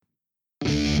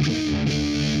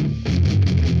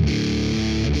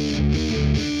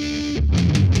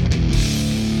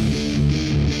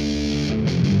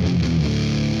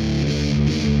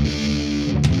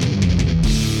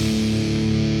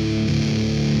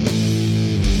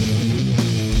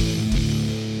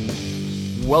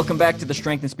Welcome back to the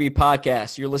Strength and Speed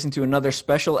Podcast. You're listening to another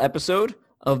special episode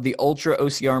of the Ultra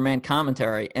OCR Man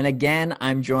commentary. And again,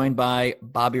 I'm joined by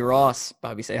Bobby Ross.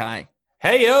 Bobby, say hi.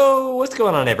 Hey, yo, what's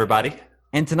going on, everybody?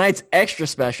 And tonight's extra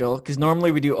special because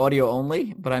normally we do audio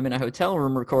only, but I'm in a hotel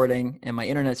room recording and my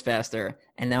internet's faster.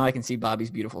 And now I can see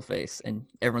Bobby's beautiful face and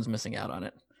everyone's missing out on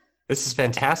it. This is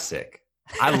fantastic.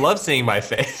 I love seeing my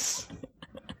face.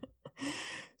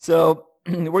 So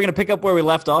we're going to pick up where we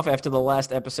left off after the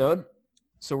last episode.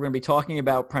 So we're going to be talking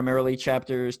about primarily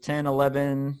chapters 10,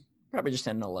 11, probably just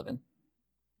 10 and 11.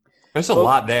 There's a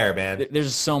lot there, man.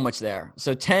 There's so much there.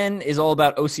 So 10 is all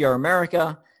about OCR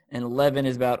America, and 11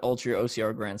 is about Ultra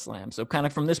OCR Grand Slam. So kind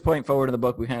of from this point forward in the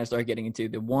book, we kind of start getting into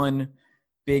the one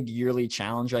big yearly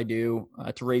challenge I do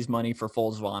to raise money for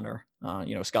Folds of Honor,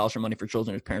 scholarship money for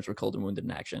children whose parents were killed and wounded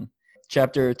in action.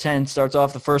 Chapter 10 starts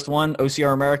off the first one,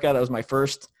 OCR America. That was my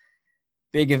first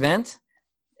big event.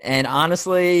 And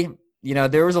honestly,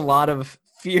 there was a lot of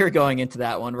fear going into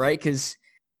that one, right? Because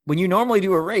when you normally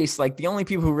do a race, like the only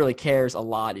people who really cares a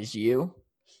lot is you.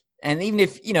 And even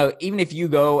if you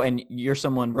go and you're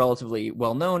someone relatively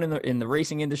well known in the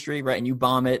racing industry, right, and you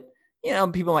bomb it,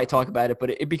 people might talk about it, but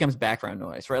it becomes background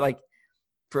noise, right? Like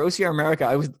for OCR America,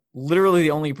 I was literally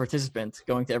the only participant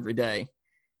going to every day.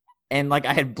 And like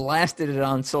I had blasted it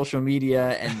on social media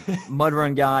and Mud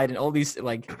Run Guide and all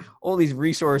these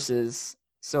resources.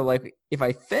 So like if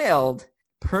I failed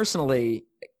personally,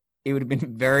 it would have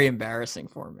been very embarrassing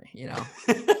for me,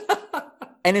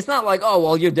 And it's not like, oh,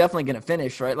 well, you're definitely going to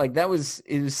finish, right? Like it was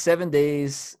 7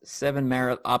 days, 7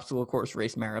 obstacle course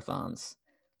race marathons.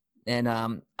 And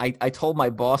I told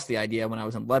my boss the idea when I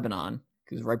was in Lebanon,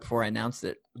 because right before I announced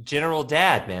it. General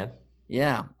Dad, man.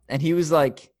 Yeah. And he was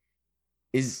like,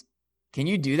 can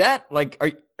you do that? Like, are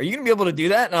you going to be able to do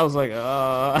that? And I was like,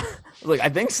 I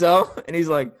think so. And he's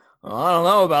like, oh, I don't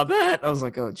know about that. I was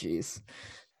like, oh, geez.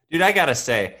 Dude, I got to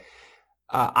say,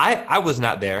 I was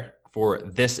not there for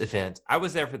this event. I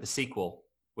was there for the sequel,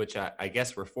 which I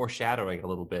guess we're foreshadowing a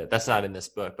little bit. That's not in this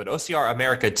book. But OCR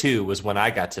America 2 was when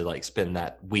I got to spend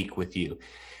that week with you.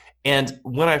 And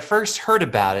when I first heard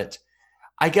about it,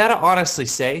 I got to honestly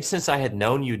say, since I had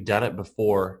known you'd done it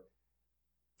before,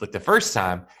 the first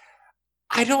time,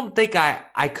 I don't think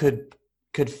I could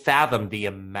fathom the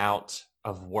amount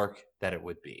of work that it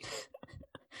would be.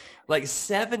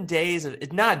 7 days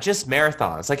of not just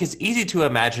marathons. It's easy to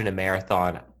imagine a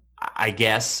marathon, I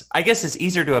guess. I guess it's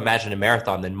easier to imagine a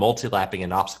marathon than multi-lapping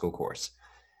an obstacle course.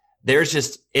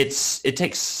 There's it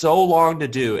takes so long to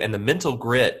do, and the mental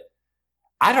grit.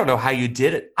 I don't know how you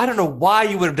did it. I don't know why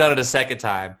you would have done it a second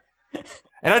time.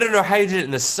 And I don't know how you did it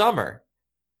in the summer.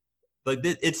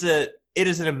 It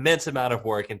is an immense amount of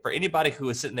work. And for anybody who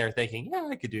is sitting there thinking, yeah,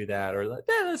 I could do that, or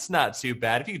that's not too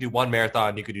bad. If you could do one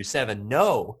marathon, you could do 7.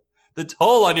 No, the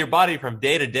toll on your body from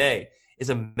day to day is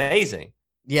amazing.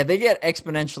 Yeah, they get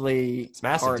exponentially It's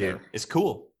massive, harder. dude. It's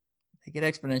cool. They get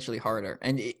exponentially harder.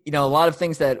 And, a lot of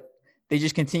things that they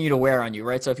just continue to wear on you,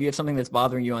 right? So if you have something that's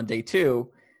bothering you on day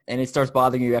 2 and it starts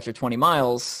bothering you after 20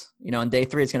 miles, on day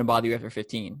 3, it's going to bother you after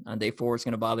 15. On day 4, it's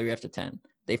going to bother you after 10.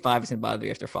 Day 5, it's going to bother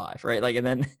you after 5, right?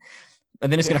 And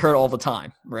then it's going to hurt all the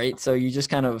time, right? So you just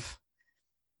got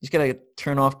to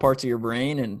turn off parts of your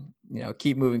brain and,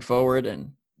 keep moving forward.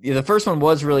 And the first one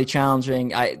was really challenging.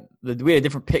 We had a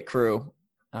different pit crew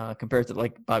compared to,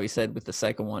 like Bobby said, with the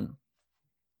second one.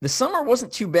 The summer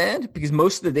wasn't too bad because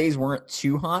most of the days weren't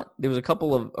too hot. There was a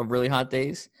couple of really hot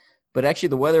days, but actually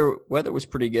the weather was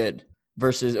pretty good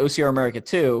versus OCR America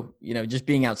 2, just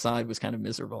being outside was kind of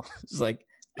miserable. It's like,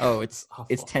 oh, it's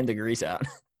 10 degrees out.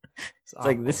 It's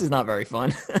like, this is not very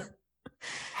fun.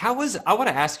 I want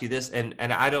to ask you this, and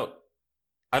I don't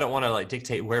want to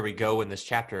dictate where we go in this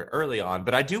chapter early on,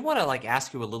 but I do want to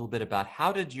ask you a little bit about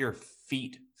how did your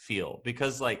feet feel?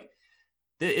 Because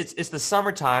it's the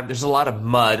summertime. There's a lot of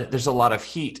mud. There's a lot of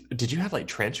heat. Did you have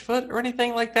trench foot or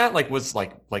anything like that? Was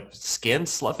skin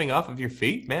sloughing off of your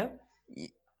feet, man?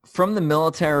 From the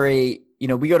military,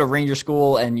 we go to Ranger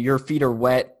School and your feet are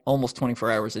wet almost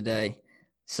 24 hours a day.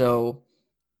 So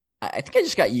I think I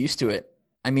just got used to it.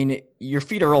 I mean, your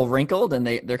feet are all wrinkled and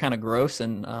they're kind of gross,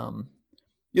 and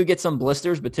you'll get some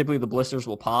blisters, but typically the blisters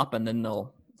will pop and then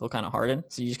they'll kind of harden.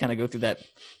 So you just kind of go through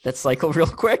that cycle real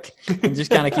quick and just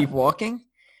kind of keep walking.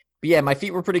 But yeah, my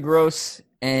feet were pretty gross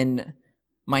and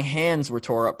my hands were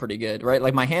tore up pretty good, right?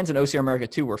 My hands in OCR America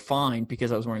 2 were fine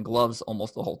because I was wearing gloves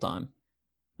almost the whole time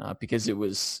because it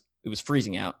was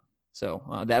freezing out. So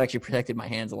that actually protected my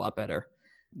hands a lot better.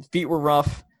 The feet were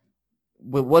rough.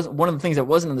 Was one of the things that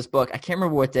wasn't in this book. I can't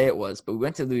remember what day it was, but we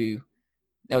went to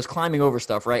I was climbing over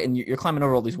stuff, right? And you're climbing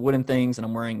over all these wooden things, and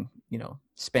I'm wearing,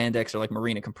 spandex or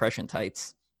marina compression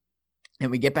tights.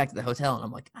 And we get back to the hotel, and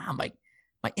I'm like,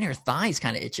 my inner thigh's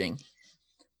kind of itching.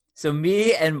 So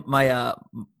me and my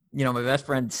my best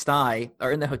friend Sty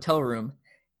are in the hotel room,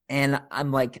 and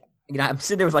I'm like, I'm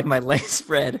sitting there with like my legs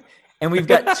spread, and we've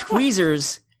got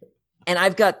tweezers, and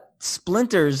I've got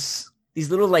splinters, these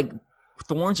little like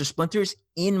thorns or splinters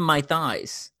in my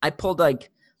thighs. I pulled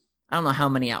like, I don't know how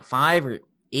many out, 5 or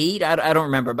 8. I don't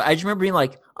remember, but I just remember being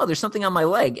like, oh, there's something on my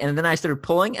leg. And then I started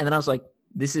pulling, and then I was like,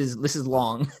 this is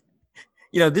long.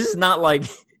 This is not like,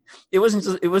 it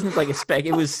wasn't like a speck.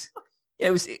 It wasn't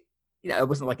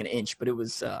like an inch, but it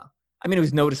was, it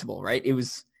was noticeable, right? It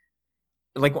was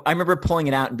like, I remember pulling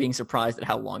it out and being surprised at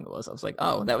how long it was. I was like,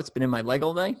 oh, that's been in my leg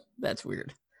all day? That's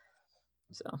weird.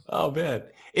 So. Oh man,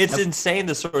 it's insane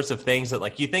the sorts of things that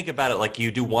like you think about it, like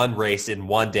you do one race in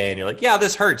one day and you're like, yeah,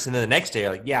 this hurts. And then the next day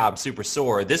you're like, yeah, I'm super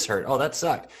sore. This hurt. Oh, that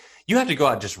sucked. You have to go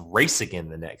out and just race again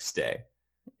the next day.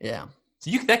 Yeah. So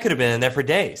that could have been in there for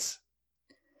days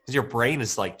because your brain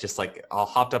is like, just like all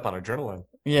hopped up on adrenaline.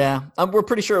 Yeah. We're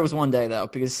pretty sure it was one day though,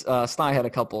 because Sty had a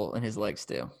couple in his legs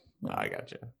too. Oh, I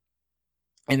gotcha.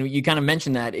 And you kind of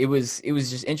mentioned that it was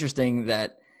just interesting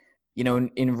that,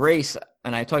 in race,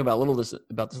 and I talk about this a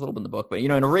little bit in the book, but in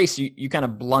a race, you kind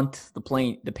of blunt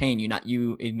the pain.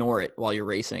 You ignore it while you're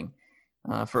racing.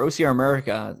 For OCR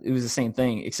America, it was the same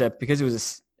thing, except because it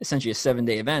was essentially a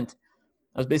 7-day event,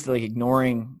 I was basically like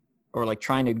ignoring or like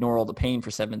trying to ignore all the pain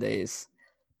for 7 days.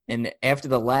 And after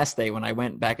the last day, when I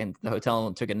went back into the hotel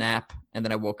and took a nap, and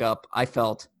then I woke up, I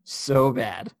felt so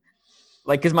bad.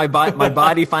 Like, because my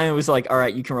body finally was like, all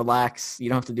right, you can relax. You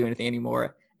don't have to do anything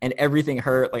anymore. And everything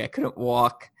hurt. Like, I couldn't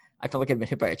walk. I felt like I'd been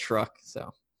hit by a truck.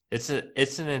 So it's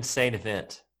an insane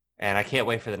event, and I can't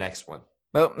wait for the next one.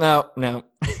 Oh, no.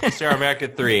 OCR America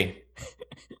 3.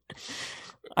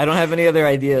 I don't have any other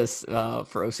ideas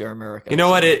for OCR America. You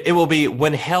know what? It will be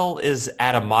when hell is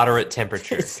at a moderate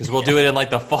temperature, because we'll do it in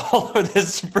like the fall or the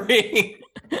spring,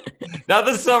 not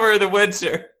the summer or the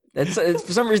winter. It's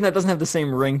for some reason that doesn't have the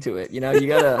same ring to it. You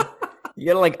gotta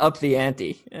like up the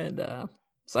ante, and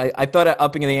so I thought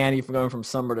upping the ante from going from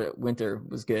summer to winter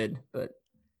was good, but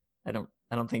I don't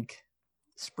think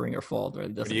spring or fall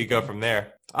really does. Where do you go from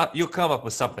there? You'll come up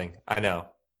with something. I know.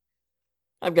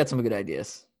 I've got some good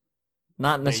ideas.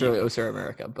 Not necessarily OCR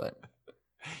America, but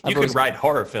you could write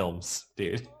horror films,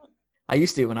 dude. I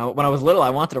used to when I was little. I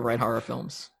wanted to write horror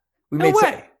films. No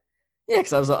way. Yeah,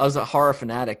 because I was a horror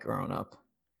fanatic growing up.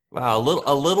 Wow,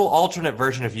 a little alternate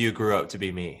version of you grew up to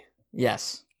be me.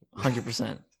 Yes,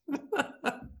 100%.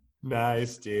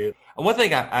 Nice, dude. And one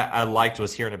thing I liked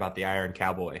was hearing about the Iron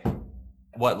Cowboy.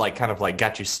 What kind of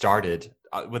got you started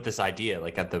with this idea?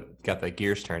 Like got the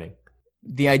gears turning.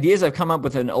 The ideas I've come up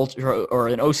with an ultra or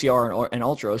an OCR or an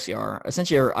ultra OCR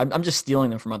essentially I'm just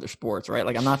stealing them from other sports, right?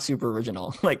 Like I'm not super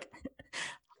original. Like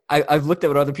I've looked at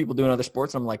what other people do in other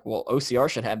sports, and I'm like, well, OCR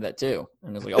should have that too.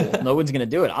 And it's like, oh, well, no one's gonna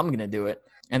do it. I'm gonna do it.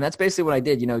 And that's basically what I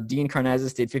did. Dean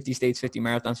Karnazes did 50 states, 50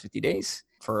 marathons, 50 days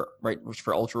for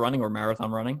ultra running or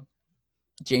marathon running.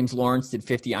 James Lawrence did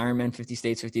 50 Ironman, 50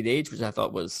 states, 50 days, which I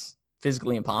thought was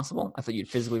physically impossible. I thought you'd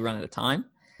physically run at a time.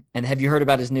 And have you heard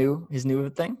about his new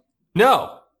thing?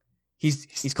 No. He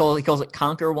calls it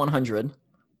Conquer 100.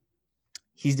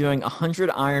 He's doing 100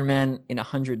 Ironman in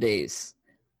 100 days.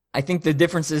 I think the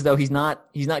difference is though he's not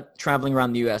traveling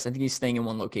around the U.S. I think he's staying in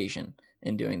one location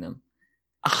and doing them.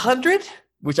 100?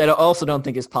 Which I also don't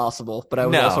think is possible, but I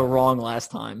was also wrong last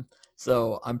time.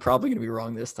 So I'm probably going to be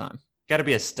wrong this time. Got to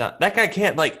be a stunt. That guy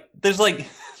can't there's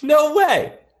no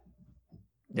way.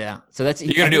 Yeah. So that's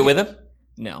you're going to do it with him?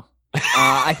 No.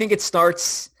 I think it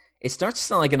starts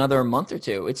in like another month or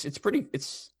two. It's pretty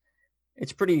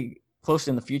close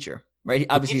in the future, right?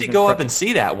 Obviously, you need to go up and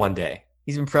see that one day.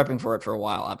 He's been prepping for it for a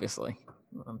while, obviously.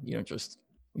 You don't just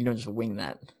wing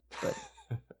that. But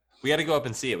we got to go up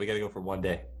and see it. We got to go for one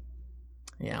day.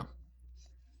 Yeah.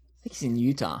 I think he's in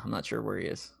Utah. I'm not sure where he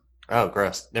is. Oh,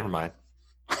 gross. Never mind.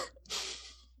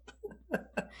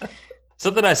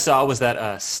 Something I saw was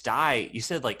that Sty, you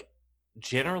said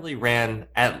generally ran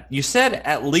at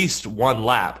least one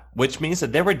lap, which means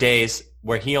that there were days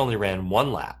where he only ran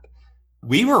one lap.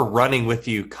 We were running with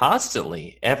you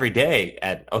constantly every day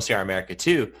at OCR America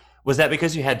too. Was that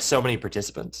because you had so many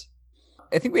participants?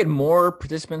 I think we had more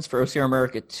participants for OCR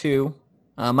America 2,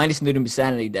 minus the Noob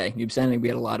Sanity Day. Noob Sanity, we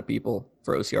had a lot of people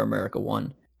for OCR America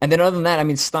 1. And then other than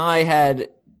that, Sty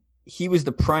he was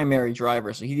the primary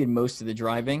driver, so he did most of the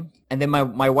driving. And then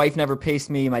my wife never paced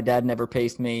me. My dad never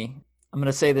paced me. I'm going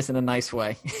to say this in a nice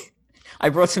way. I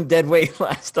brought some dead weight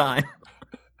last time.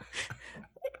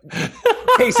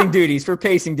 pacing duties,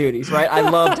 right? I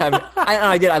loved having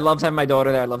I loved having my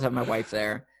daughter there. I loved having my wife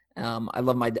there.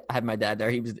 I had my dad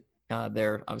there.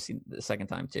 there, obviously the second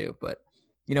time too. But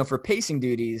for pacing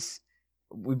duties,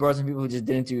 we brought some people who just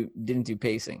didn't do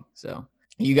pacing. So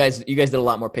you guys did a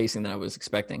lot more pacing than I was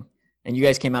expecting, and you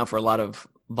guys came out for a lot of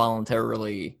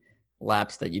voluntarily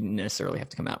laps that you didn't necessarily have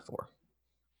to come out for.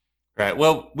 Right.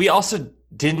 Well, we also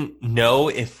didn't know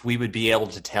if we would be able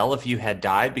to tell if you had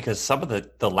died because some of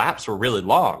the laps were really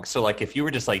long. So like if you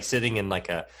were just like sitting in like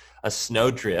a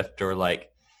snowdrift or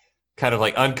like kind of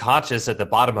like unconscious at the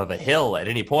bottom of a hill at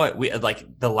any point, we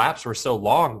like the laps were so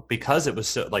long because it was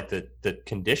so like the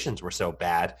conditions were so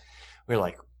bad. We were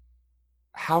like,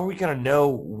 how are we going to know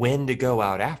when to go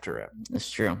out after it? That's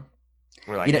true.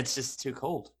 We're like, it's just too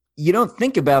cold. You don't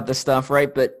think about this stuff,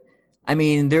 right? But I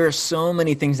mean, there are so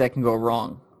many things that can go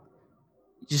wrong.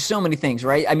 Just so many things,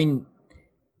 right? I mean,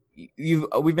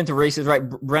 we've been to races, right?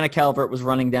 Brenna Calvert was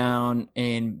running down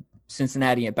in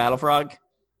Cincinnati at Battle Frog.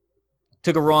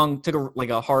 Took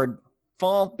a hard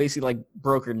fall, basically like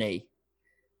broke her knee.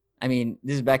 I mean,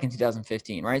 this is back in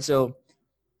 2015, right? So,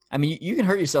 I mean, you can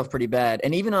hurt yourself pretty bad.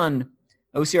 And even on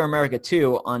OCR America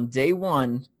 2, on day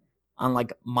 1, on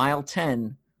like mile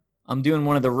 10, I'm doing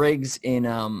one of the rigs in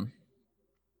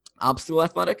obstacle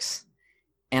athletics,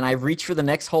 and I reach for the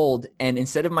next hold, and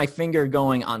instead of my finger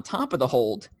going on top of the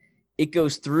hold, it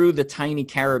goes through the tiny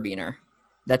carabiner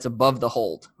that's above the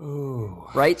hold. Ooh.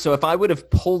 Right? So if I would have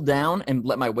pulled down and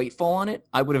let my weight fall on it,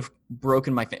 I would have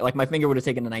broken my finger. Like my finger would have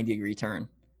taken a 90-degree turn,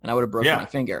 and I would have broken my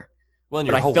finger. Well, and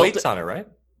your whole weight's on it, right?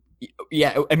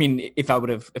 Yeah, I mean, if I would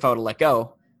have let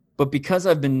go. But because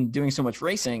I've been doing so much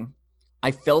racing,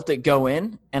 I felt it go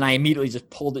in, and I immediately just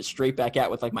pulled it straight back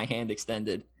out with like my hand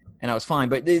extended, and I was fine.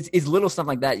 But it's little stuff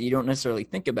like that you don't necessarily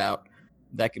think about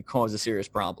that could cause a serious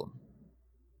problem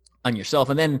on yourself.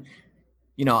 And then,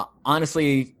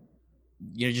 honestly,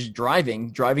 just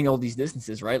driving all these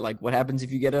distances, right? Like what happens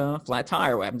if you get a flat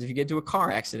tire? What happens if you get into a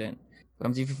car accident? What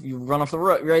happens if you run off the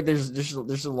road, right?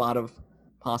 There's a lot of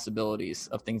possibilities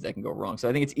of things that can go wrong. So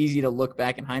I think it's easy to look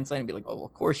back in hindsight and be like, oh, well,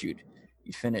 of course you'd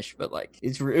finish. But like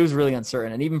it was really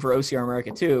uncertain. And even for OCR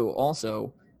America too,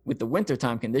 also with the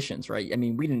wintertime conditions, right? I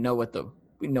mean, we didn't know what the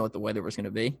weather was going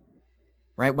to be,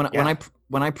 right?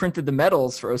 When I printed the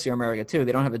medals for OCR America too,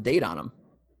 they don't have a date on them.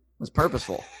 It was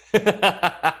purposeful. So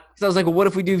I was like, well, what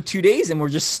if we do 2 days and we're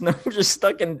just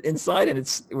stuck inside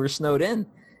and we're snowed in,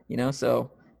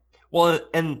 So, well,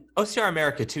 and OCR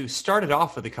America too started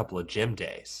off with a couple of gym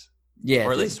days,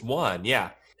 or at least one,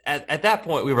 yeah. At that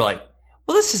point, we were like,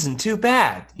 well, this isn't too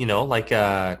bad,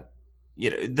 the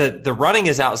running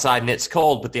is outside and it's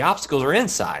cold, but the obstacles are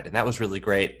inside, and that was really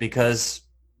great because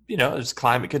it was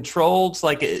climate controlled. So,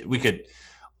 like we could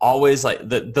always like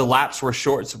the laps were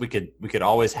short, so we could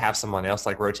always have someone else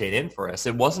like rotate in for us.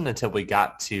 It wasn't until we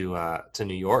got to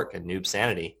New York and Noob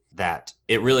Sanity that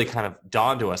it really kind of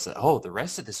dawned to us that the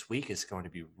rest of this week is going to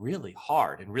be really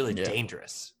hard and really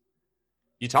dangerous.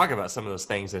 You talk about some of those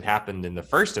things that happened in the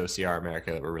first OCR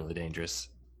America that were really dangerous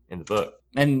in the book.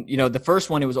 And, the first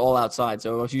one, it was all outside.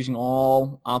 So I was using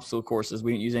all obstacle courses.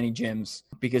 We didn't use any gyms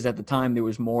because at the time there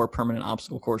was more permanent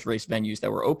obstacle course race venues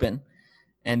that were open.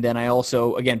 And then I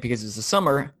also, again, because it's the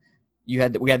summer, we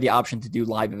had the option to do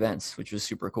live events, which was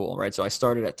super cool, right? So I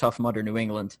started at Tough Mudder, New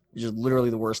England, which is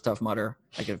literally the worst Tough Mudder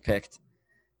I could have picked.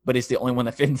 But it's the only one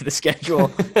that fit into the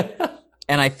schedule.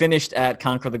 And I finished at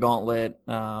Conquer the Gauntlet,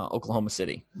 Oklahoma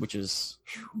City, which is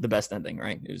the best ending,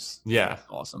 right? It was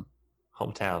awesome.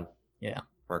 Hometown. Yeah.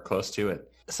 Or close to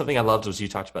it. Something I loved was you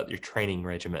talked about your training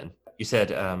regimen. You said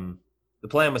the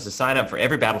plan was to sign up for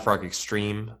every Battle Frog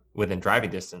Extreme within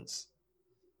driving distance,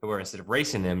 where instead of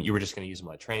racing them, you were just going to use them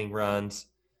like training runs.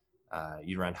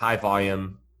 You'd run high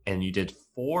volume, and you did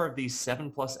 4 of these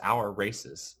 7+ hour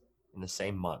races in the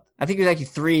same month. I think it was actually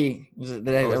 3. I think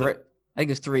it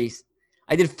was 3.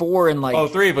 I did 4 in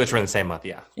like... 3 of which were in the same month,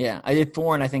 yeah. Yeah, I did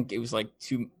 4, and I think it was like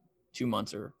 2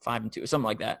 months or 5 and 2, something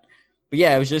like that. But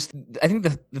yeah, it was just... I think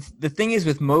the thing is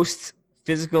with most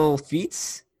physical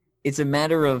feats, it's a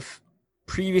matter of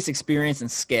previous experience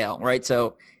and scale, right?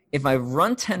 So if I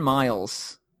run 10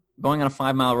 miles, going on a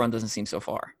 5-mile run doesn't seem so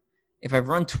far. If I've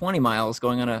run 20 miles,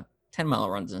 going on a 10-mile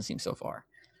run doesn't seem so far.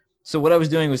 So what I was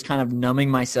doing was kind of numbing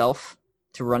myself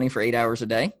to running for 8 hours a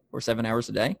day or 7 hours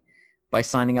a day by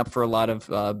signing up for a lot of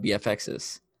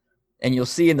BFXs. And you'll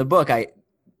see in the book,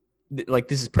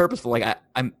 this is purposeful. Like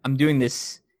I'm doing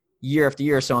this year after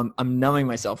year, so I'm numbing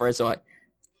myself, right? So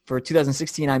for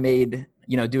 2016, I made,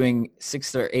 doing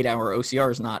 6 or 8 hour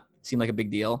OCRs not seem like a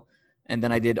big deal. And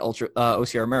then I did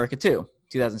OCR America too.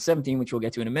 2017, which we'll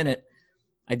get to in a minute,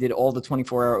 I did all the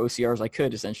 24-hour OCRs I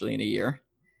could essentially in a year,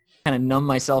 kind of numb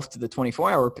myself to the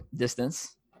 24-hour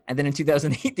distance. And then in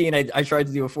 2018, I tried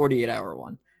to do a 48-hour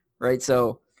one, right?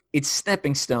 So it's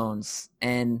stepping stones,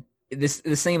 and the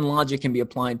same logic can be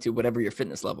applied to whatever your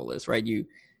fitness level is, right?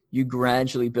 You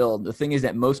gradually build. The thing is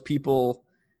that most people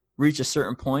reach a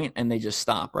certain point and they just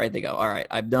stop, right? They go, all right,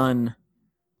 I've done,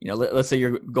 let's say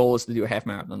your goal is to do a half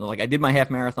marathon. They're like, I did my half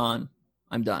marathon.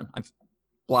 I'm done. I've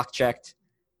block checked.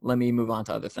 Let me move on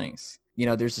to other things.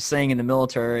 There's a saying in the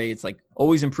military, it's like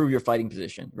always improve your fighting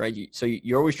position, right? So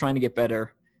you're always trying to get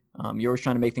better. You're always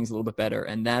trying to make things a little bit better.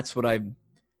 And that's what I've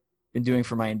been doing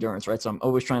for my endurance, right? So I'm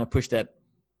always trying to push that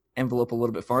envelope a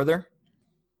little bit farther.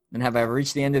 And have I ever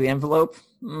reached the end of the envelope?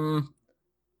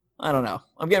 I don't know.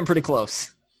 I'm getting pretty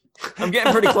close. I'm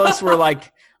getting pretty close where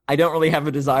like I don't really have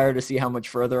a desire to see how much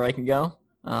further I can go.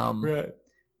 Right.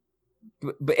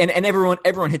 But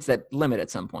everyone hits that limit at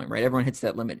some point, right? Everyone hits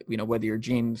that limit. Whether you're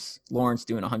James Lawrence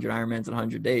doing 100 Ironmans in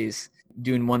 100 days,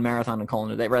 doing one marathon and calling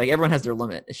it a day, right? Like everyone has their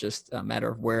limit. It's just a matter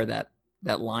of where that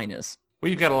line is. Well,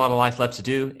 you've got a lot of life left to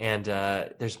do, and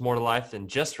there's more to life than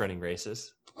just running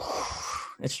races.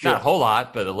 It's true. Not a whole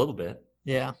lot, but a little bit.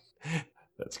 Yeah.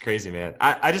 That's crazy, man.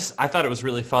 I thought it was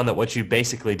really fun that what you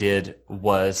basically did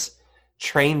was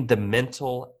train the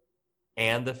mental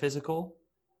and the physical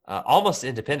almost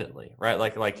independently, right?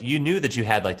 Like you knew that you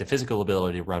had like the physical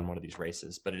ability to run one of these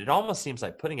races, but it almost seems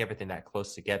like putting everything that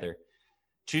close together,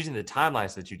 choosing the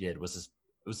timelines that you did was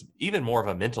even more of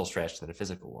a mental stretch than a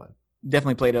physical one.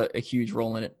 Definitely played a huge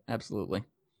role in it. Absolutely.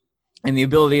 And the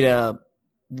ability to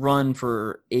run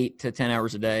for 8 to 10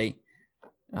 hours a day,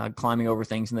 climbing over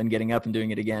things and then getting up and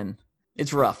doing it again.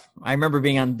 It's rough. I remember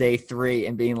being on day 3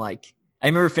 and being like, I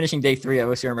remember finishing day 3 of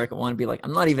OCR America 1 and be like,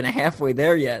 I'm not even halfway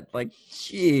there yet. Like,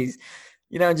 geez,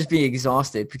 just being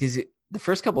exhausted because the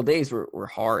first couple of days were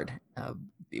hard.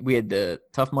 We had the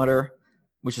Tough Mudder,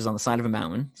 which is on the side of a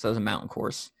mountain. So it was a mountain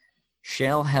course.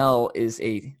 Shale Hell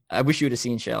I wish you would have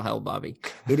seen Shale Hell, Bobby.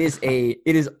 It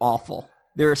is awful.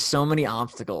 There are so many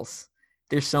obstacles.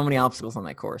 There's so many obstacles on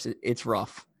that course. It's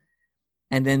rough.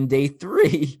 And then day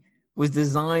 3 was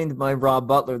designed by Rob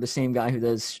Butler, the same guy who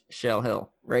does Shale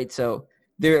Hill, right? So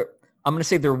I'm going to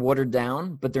say they're watered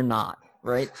down, but they're not,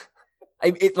 right?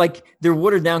 They're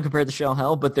watered down compared to Shale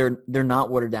Hill, but they're not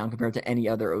watered down compared to any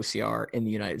other OCR in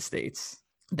the United States.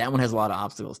 That one has a lot of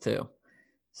obstacles too.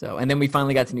 So, and then we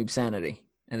finally got to Noob Sanity.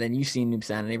 And then you've seen Noob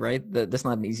Sanity, right? That's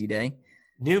not an easy day.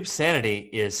 Noob Sanity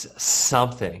is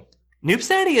something. Noob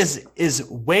Sanity is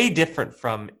way different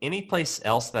from any place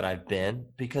else that I've been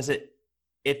because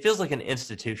it feels like an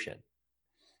institution.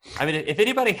 I mean, if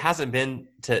anybody hasn't been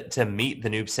to meet the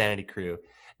Noob Sanity crew,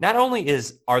 not only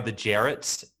are the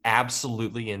Jarretts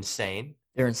absolutely insane.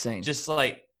 They're insane. Just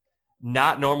like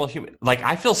not normal human. Like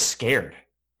I feel scared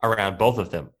around both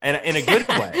of them and in a good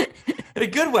way. In a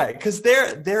good way, because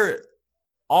they're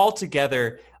all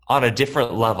together on a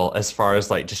different level as far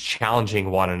as like just challenging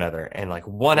one another and like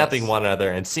one-upping one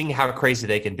another and seeing how crazy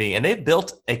they can be. And they've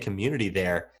built a community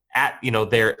there at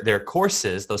their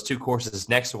courses, those 2 courses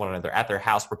next to one another at their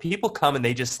house, where people come and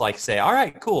they just like say, all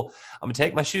right, cool, I'm gonna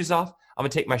take my shoes off, I'm gonna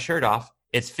take my shirt off.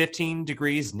 It's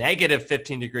negative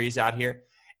 15 degrees out here.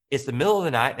 It's the middle of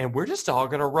the night, and we're just all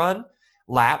gonna run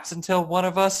laps until one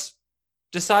of us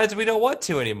decides we don't want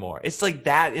to anymore. It's like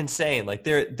that insane. Like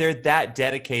they're that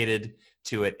dedicated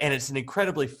to it, and it's an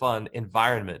incredibly fun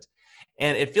environment.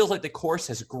 And it feels like the course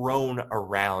has grown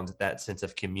around that sense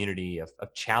of community, of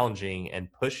challenging and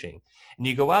pushing. And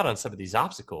you go out on some of these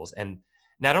obstacles, and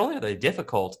not only are they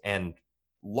difficult and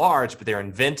large, but they're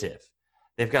inventive.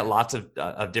 They've got lots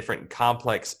of different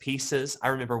complex pieces. I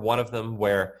remember one of them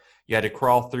where you had to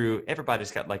crawl through.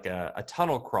 Everybody's got like a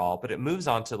tunnel crawl, but it moves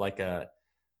on to like a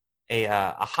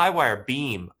high wire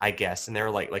beam, I guess, and there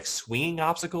were like swinging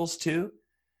obstacles too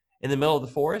in the middle of the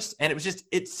forest. And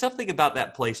it's something about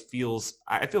that place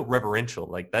I feel reverential.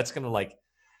 Like that's going to like,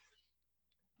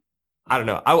 I don't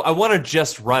know. I want to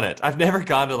just run it. I've never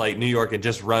gone to like New York and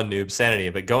just run Noob Sanity,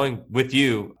 but going with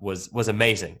you was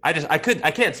amazing. I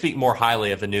can't speak more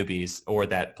highly of the newbies or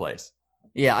that place.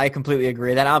 Yeah, I completely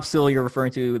agree. That obstacle you're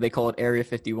referring to, they call it Area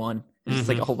 51. It's just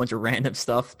like a whole bunch of random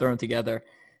stuff thrown together.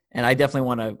 And I definitely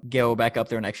want to go back up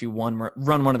there and actually run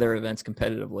one of their events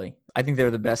competitively. I think they're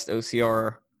the best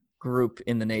OCR group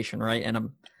in the nation, right? And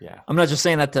I'm not just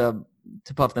saying that to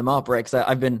puff them up, right? Because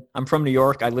I'm from New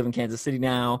York. I live in Kansas City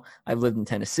now. I've lived in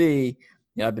Tennessee.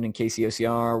 I've been in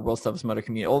KCOCR, World's Toughest Mudder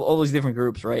Community, all those different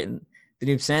groups, right? And the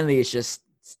Noob Sanity is just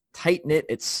tight knit.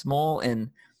 It's small, and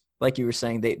like you were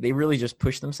saying, they really just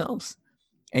push themselves.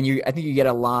 And I think you get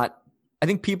a lot. I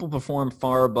think people perform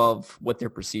far above what their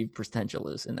perceived potential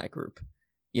is in that group.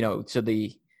 So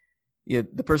the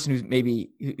person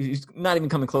who's not even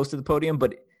coming close to the podium,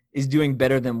 but is doing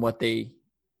better than what they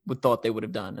thought they would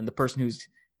have done, and the person who's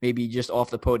maybe just off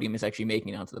the podium is actually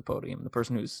making it onto the podium. The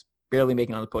person who's barely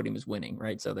making it on the podium is winning,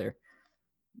 right? So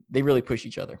they really push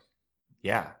each other.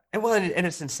 Yeah. And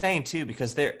it's insane too,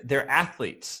 because they're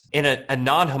athletes in a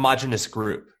non-homogeneous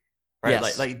group, right?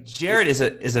 Yes. Like Jared is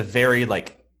a very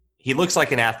he looks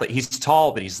like an athlete. He's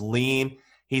tall, but he's lean.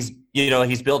 He's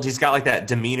built, he's got like that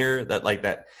demeanor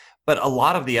that, but a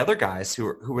lot of the other guys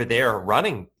who were there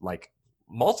running like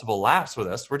multiple laps with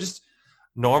us were just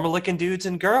normal looking dudes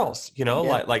and girls,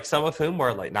 like some of whom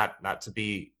were like, not to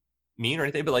be mean or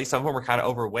anything, but like some of them were kind of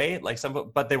overweight,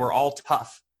 but they were all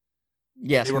tough.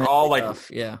 Yes, they were all like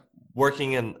tough. Yeah,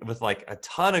 working with like a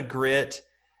ton of grit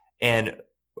and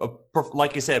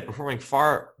like you said, performing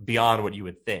far beyond what you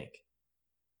would think.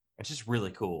 It's just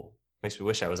really cool. Makes me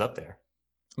wish I was up there.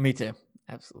 Me too.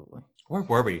 Absolutely. Where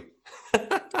were we?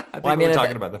 I think we were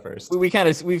talking about the first. We've kind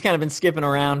of been skipping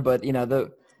around, but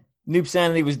the Noob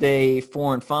Sanity was day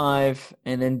 4 and 5,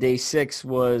 and then day 6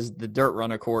 was the Dirt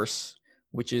Runner course,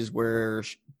 which is where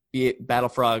Battle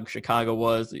Frog Chicago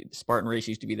was. The Spartan race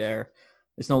used to be there.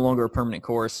 It's no longer a permanent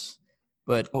course,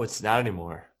 but it's not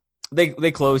anymore.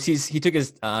 They closed. He took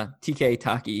his TK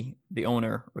Taki, the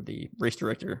owner or the race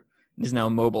director, and is now a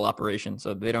mobile operation,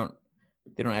 so they don't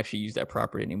actually use that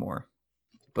property anymore.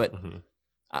 But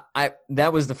I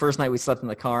that was the first night we slept in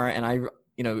the car, and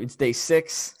it's day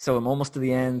 6, so I'm almost to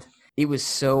the end. It was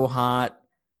so hot,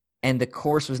 and the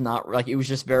course was not like, it was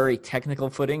just very technical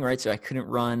footing, right? So I couldn't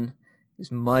run. It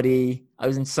was muddy. I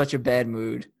was in such a bad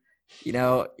mood.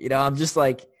 I'm just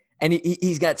like, and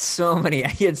he's got so many.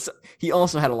 He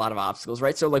also had a lot of obstacles,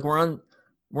 right? So like we're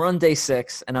on day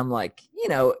 6, and I'm like,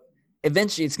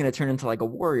 eventually it's going to turn into like a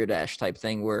Warrior Dash type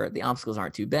thing where the obstacles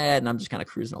aren't too bad, and I'm just kind of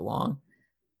cruising along.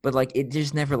 But like it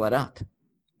just never let up.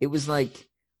 It was like,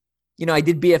 I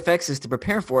did BFXs to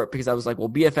prepare for it because I was like, well,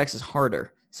 BFX is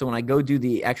harder. So when I go do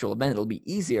the actual event, it'll be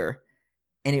easier.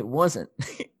 And it wasn't.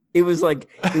 It was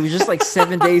just like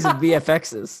 7 days of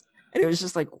BFXs. And it was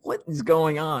just like, what is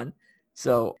going on?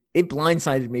 So it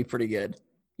blindsided me pretty good.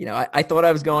 I thought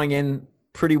I was going in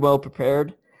pretty well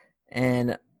prepared.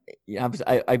 And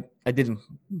I did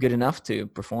good enough to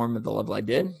perform at the level I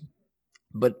did.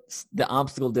 But the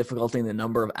obstacle difficulty and the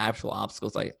number of actual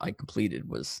obstacles I completed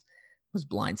was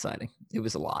blindsiding. It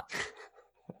was a lot.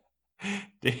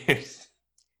 Dude.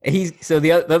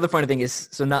 The other funny thing is,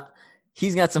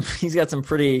 he's got some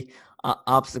pretty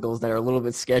obstacles that are a little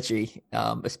bit sketchy,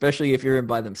 especially if you're in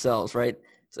by themselves, right?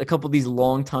 So a couple of these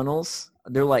long tunnels,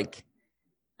 they're like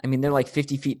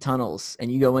 50 feet tunnels, and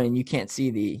you go in and you can't see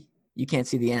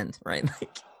the end, right?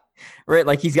 Right,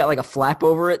 like he's got like a flap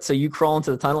over it, so you crawl into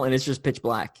the tunnel and it's just pitch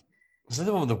black. Is that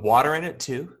the one with the water in it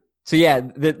too? So yeah,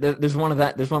 there's one of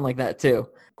that. There's one like that too.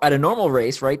 At a normal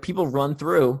race, right, people run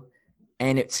through,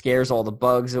 and it scares all the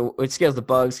bugs. It scares the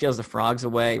bugs, scares the frogs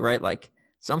away, right? Like,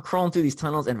 so I'm crawling through these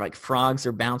tunnels, and like frogs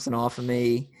are bouncing off of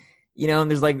me,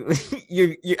 and there's like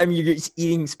you're just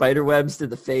eating spider webs to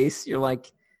the face. You're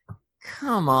like,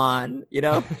 come on,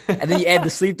 and then you add the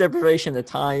sleep deprivation, the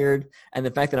tired, and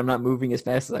the fact that I'm not moving as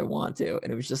fast as I want to,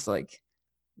 and it was just like,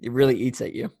 it really eats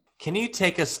at you. Can you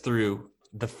take us through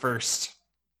the first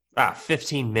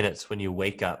 15 minutes when you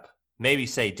wake up? Maybe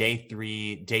say day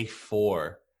 3, day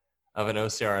 4 of an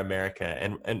OCR America,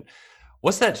 and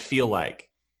what's that feel like?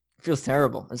 It feels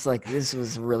terrible. It's like, this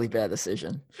was a really bad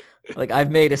decision. Like,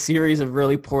 I've made a series of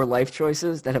really poor life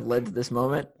choices that have led to this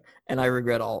moment, and I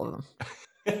regret all of them.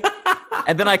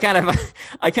 And then I kind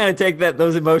of take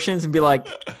those emotions and be like,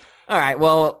 all right,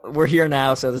 well, we're here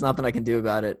now, so there's nothing I can do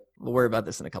about it. We'll worry about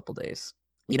this in a couple days.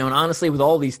 And honestly, with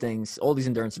all these things, all these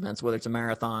endurance events, whether it's a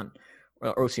marathon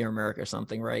or OCR America or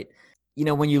something, right?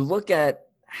 When you look at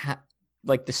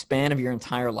like the span of your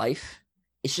entire life,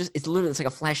 it's literally, it's like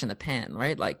a flash in the pan,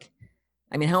 right? Like,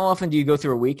 I mean, how often do you go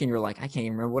through a week and you're like, I can't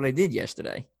even remember what I did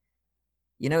yesterday?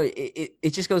 It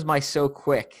just goes by so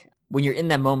quick. When you're in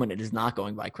that moment, it is not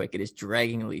going by quick. It's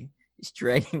dragging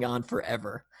on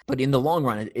forever. But in the long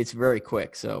run, it's very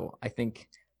quick. So I think,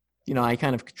 I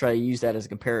kind of try to use that as a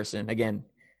comparison. Again,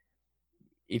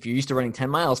 if you're used to running 10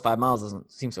 miles, 5 miles doesn't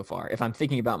seem so far. If I'm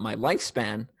thinking about my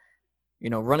lifespan,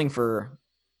 running for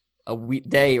a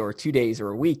day or 2 days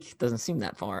or a week doesn't seem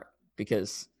that far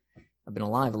because I've been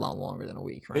alive a lot longer than a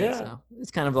week, right? Yeah. So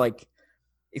it's kind of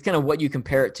what you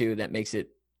compare it to that makes it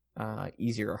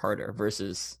easier or harder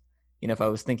versus, if I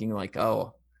was thinking like,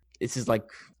 oh, this is like,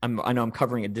 I know I'm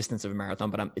covering a distance of a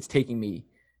marathon, but it's taking me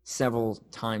several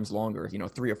times longer,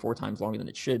 3 or 4 times longer than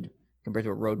it should compared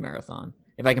to a road marathon.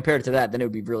 If I compare it to that, then it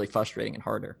would be really frustrating and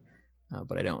harder.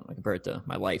 But I don't. I compare it to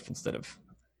my life instead of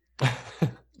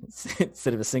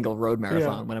a single road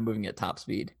marathon when I'm moving at top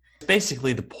speed.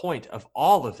 Basically, the point of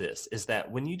all of this is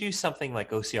that when you do something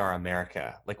like OCR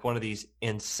America, like one of these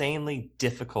insanely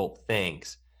difficult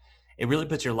things, it really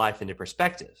puts your life into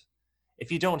perspective.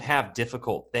 If you don't have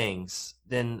difficult things,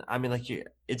 then I mean, like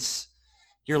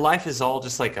your life is all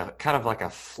just like a kind of like a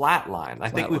flat line. I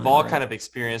think we've all kind of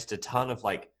experienced a ton of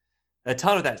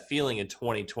that feeling in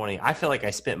 2020. I feel like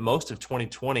I spent most of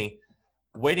 2020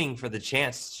 waiting for the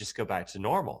chance to just go back to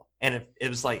normal. And it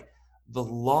was like the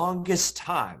longest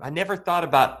time. I never thought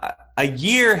about a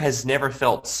year has never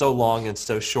felt so long and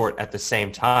so short at the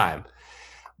same time.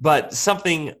 But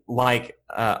something like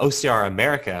OCR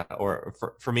America, or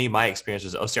for me, my experience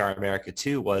was OCR America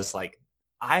 2 was like,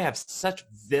 I have such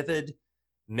vivid,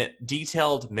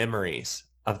 detailed memories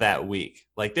of that week.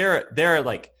 Like they're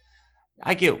like,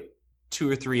 I get 2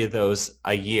 or 3 of those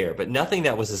a year, but nothing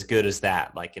that was as good as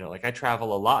that. Like, like I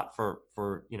travel a lot for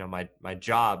my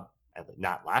job,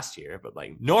 not last year, but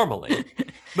like normally,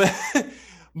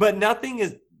 but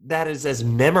nothing that is as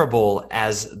memorable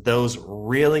as those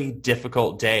really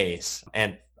difficult days.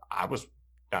 And I was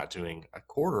not doing a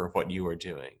quarter of what you were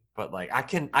doing, but like I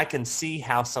can see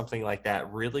how something like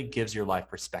that really gives your life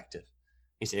perspective.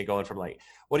 You see it going from like,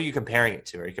 what are you comparing it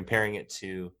to? Are you comparing it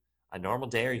to a normal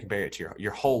day, or are you comparing it to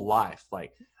your whole life?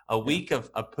 Like a week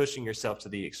of pushing yourself to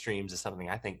the extremes is something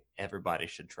I think everybody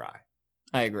should try.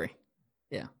 I agree.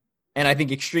 Yeah. And I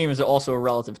think extreme is also a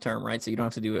relative term, right? So you don't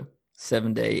have to do a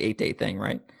 7-day, 8-day thing,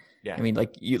 right? Yeah. I mean,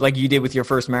 like you did with your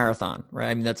first marathon, right?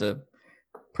 I mean, that's a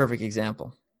perfect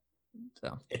example.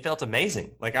 So it felt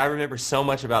amazing. Like I remember so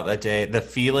much about that day. The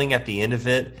feeling at the end of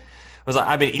it was like,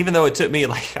 I mean, even though it took me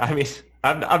like, I mean,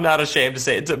 I'm not ashamed to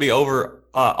say it took me over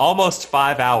almost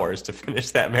 5 hours to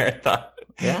finish that marathon.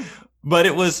 Yeah. But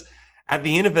it was, at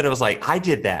the end of it, it was like, I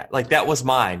did that. Like that was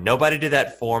mine. Nobody did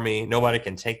that for me. Nobody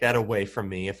can take that away from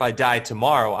me. If I die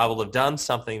tomorrow, I will have done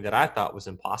something that I thought was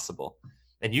impossible.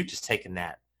 And you've just taken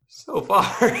that so far.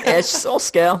 Yeah, it's just all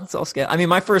scale. It's all scale. I mean,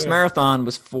 my first marathon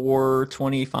was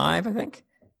 4:25, I think.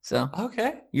 So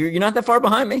okay, you're not that far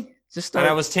behind me. Just start.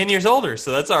 And I was 10 years older,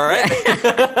 so that's all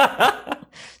right.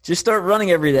 Just start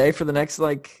running every day for the next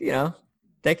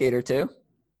decade or two.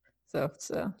 So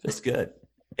it's good.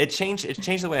 It changed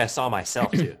the way I saw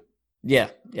myself too. Yeah,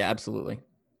 absolutely.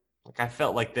 Like I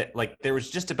felt like that. Like there was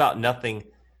just about nothing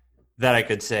that I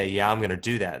could say, yeah, I'm going to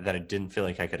do that I didn't feel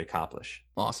like I could accomplish.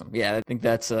 Awesome. Yeah, I think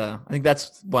that's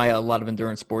why a lot of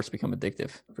endurance sports become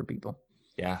addictive for people.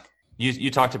 Yeah.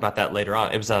 You talked about that later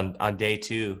on. It was on day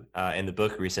 2 in the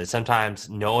book where you said sometimes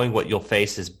knowing what you'll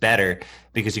face is better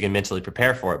because you can mentally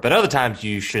prepare for it. But other times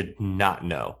you should not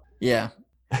know. Yeah.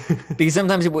 Because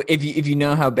sometimes if you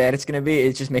know how bad it's going to be,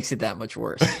 it just makes it that much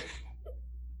worse.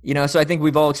 So I think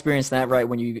we've all experienced that, right?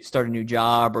 When you start a new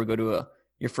job or go to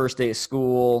your first day of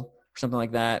school or something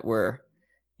like that, where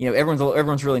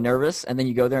everyone's really nervous, and then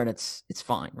you go there and it's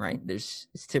fine, right? It's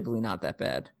typically not that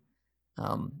bad.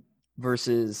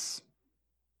 Versus,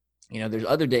 there's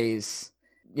other days,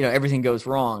 everything goes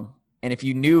wrong, and if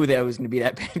you knew that it was going to be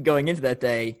that bad going into that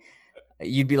day,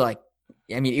 you'd be like,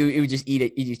 I mean, it would just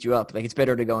eat you up. Like it's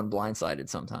better to go in blindsided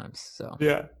sometimes. So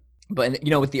yeah. But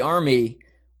with the Army,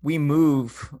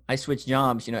 I switch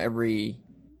jobs, every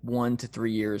 1 to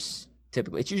 3 years.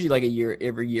 Typically, it's usually like a year,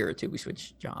 every year or two, we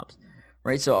switch jobs,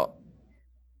 right? So,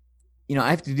 I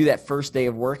have to do that first day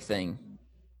of work thing,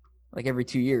 like every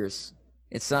 2 years.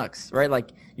 It sucks, right?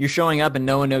 Like you're showing up and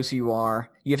no one knows who you are.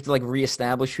 You have to like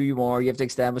reestablish who you are. You have to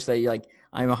establish that you're like,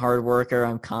 I'm a hard worker,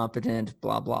 I'm competent,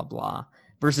 blah, blah, blah.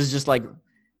 Versus just like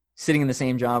sitting in the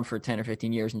same job for 10 or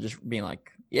 15 years and just being like,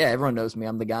 yeah, everyone knows me.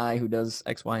 I'm the guy who does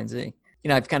X, Y, and Z.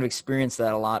 I've kind of experienced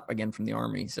that a lot again from the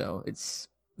Army. So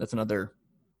that's another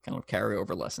kind of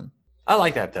carryover lesson. I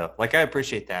like that though. Like I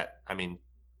appreciate that. I mean,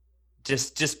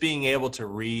 just being able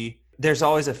to there's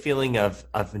always a feeling of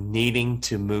needing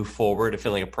to move forward, a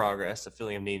feeling of progress, a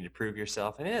feeling of needing to prove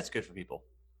yourself. And it's good for people.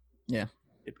 Yeah.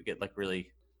 People get like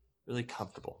really, really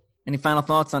comfortable. Any final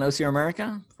thoughts on OCR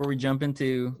America before we jump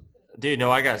into? Dude,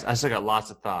 no, I still got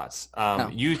lots of thoughts.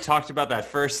 You talked about that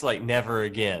first, like never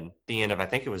again, the end of, I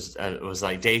think it was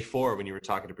like day 4 when you were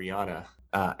talking to Brianna.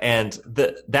 And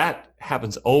that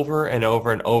happens over and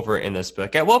over and over in this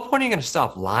book. At what point are you going to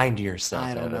stop lying to yourself?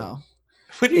 I don't know.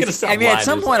 When are you going to stop lying? I mean, at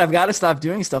some point I've got to stop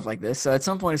doing stuff like this. So at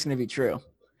some point it's going to be true.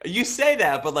 You say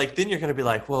that, but like then you're going to be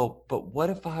like, well, but what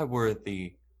if I were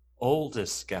the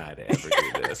oldest guy to ever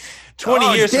do this?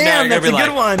 20 years from now, you're going to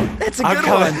be like, that's a good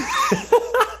one.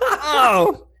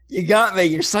 Oh, you got me.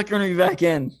 You're suckering me back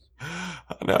in.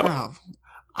 No. Oh,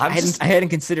 I hadn't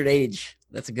considered age.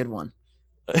 That's a good one.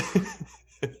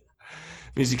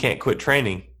 Means you can't quit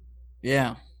training.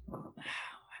 Yeah.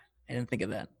 I didn't think of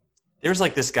that. There's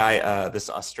like this guy, this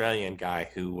Australian guy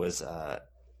who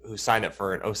signed up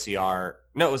for an OCR.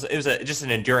 No, it was just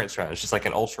an endurance run. It's just like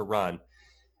an ultra run.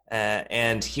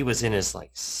 And he was in his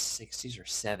like 60s or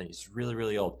 70s, really,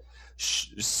 really old.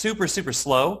 Super, super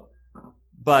slow,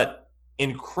 but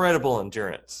incredible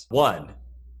endurance. Won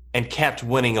and kept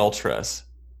winning ultras.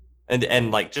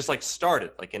 And like just like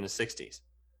started like in the 60s.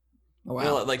 Oh, wow. You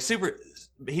know, like super,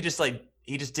 he just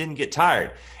didn't get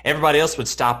tired. Everybody else would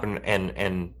stop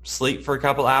and sleep for a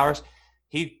couple hours.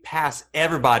 He'd pass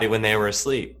everybody when they were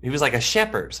asleep. He was like a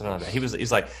shepherd or something like that.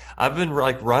 He's like, I've been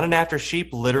like running after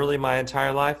sheep literally my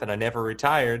entire life and I never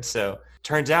retired. So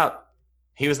turns out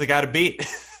he was the guy to beat.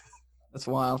 That's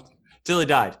wild. Till he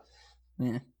died.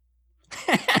 Yeah.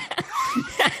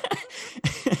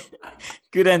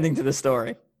 Good ending to the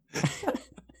story.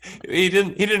 He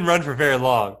didn't run for very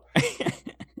long.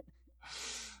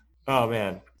 Oh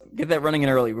man. Get that running in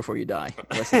early before you die.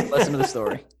 Listen to the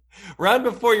story. Run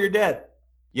before you're dead.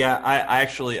 Yeah, I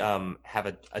actually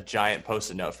have a giant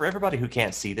Post-it note. For everybody who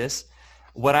can't see this,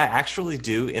 what I actually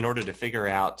do in order to figure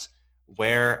out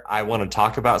where I want to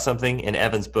talk about something in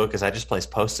Evan's book is I just place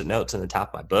Post-it notes in the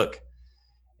top of my book.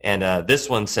 And this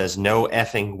one says, no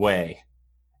effing way.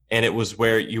 And it was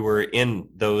where you were in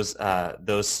those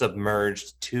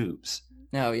submerged tubes.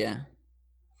 Oh, yeah.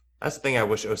 That's the thing I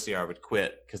wish OCR would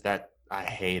quit because that I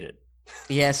hate it.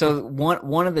 Yeah, so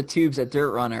one of the tubes at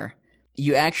Dirt Runner,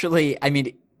 you actually, I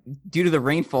mean, due to the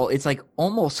rainfall, it's like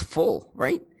almost full,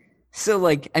 right? So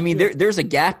like, I mean, there's a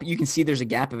gap. You can see there's a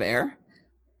gap of air,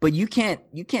 but you can't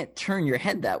turn your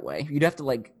head that way. You'd have to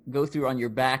like go through on your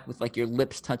back with like your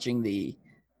lips touching the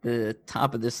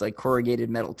top of this like corrugated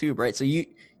metal tube, right? So you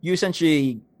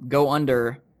essentially go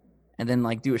under and then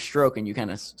like do a stroke and you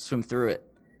kind of swim through it.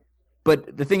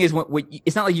 But the thing is,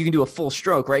 it's not like you can do a full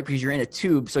stroke, right? Because you're in a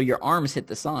tube, so your arms hit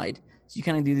the side. So you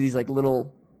kind of do these like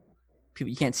little. People,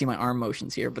 you can't see my arm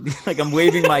motions here, but like I'm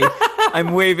waving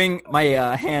my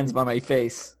hands by my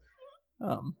face.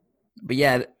 But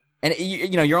yeah, and you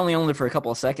know you're only on there for a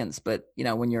couple of seconds, but you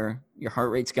know when your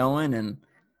heart rate's going and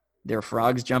there are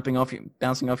frogs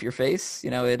bouncing off your face,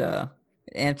 you know it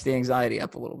amps the anxiety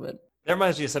up a little bit. That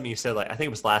reminds me of something you said, like I think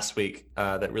it was last week,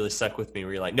 that really stuck with me.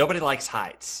 Where you're like, nobody likes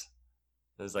heights.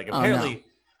 It's like apparently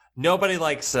nobody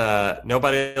likes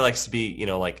to be, you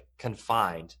know, like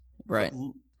confined. Right.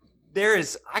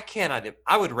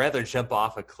 I would rather jump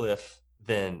off a cliff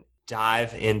than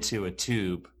dive into a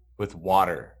tube with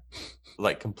water,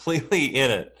 like completely in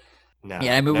it. No.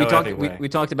 Yeah, I mean we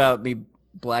talked about me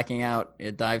blacking out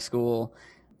at dive school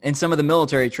and some of the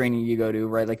military training you go to,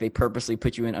 right? Like they purposely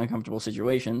put you in uncomfortable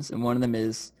situations, and one of them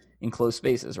is in closed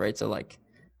spaces, right? So like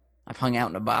I've hung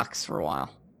out in a box for a while.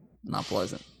 Not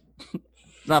pleasant.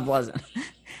 Not pleasant.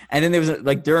 And then there was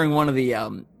like during one of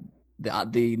the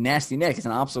Nasty Nick, it's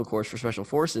an obstacle course for special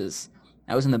forces.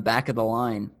 I was in the back of the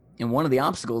line, and one of the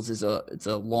obstacles is it's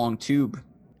a long tube.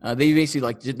 They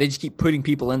basically they just keep putting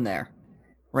people in there,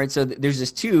 right? So there's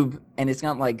this tube, and it's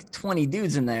got like 20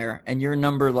 dudes in there, and you're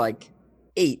number like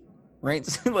 8, right?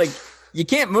 So like you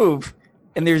can't move,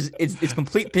 and it's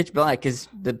complete pitch black because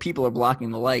the people are blocking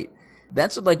the light.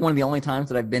 That's like one of the only times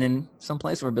that I've been in some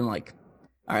place where I've been like,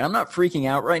 all right, I'm not freaking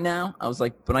out right now. I was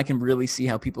like, but I can really see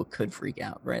how people could freak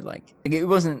out, right? Like it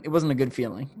wasn't a good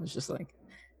feeling. It was just like,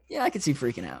 yeah, I could see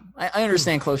freaking out. I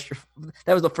understand claustrophobia.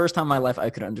 That was the first time in my life I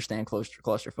could understand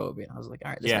claustrophobia. I was like,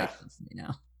 all right, this makes sense to me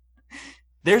now.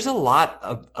 There's a lot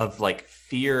of like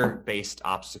fear-based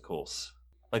obstacles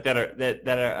like that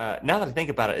are now that I think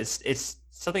about it, it's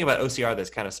something about OCR that's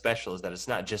kind of special is that it's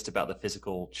not just about the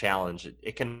physical challenge.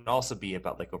 It can also be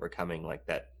about like overcoming like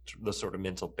those sort of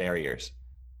mental barriers.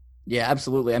 Yeah,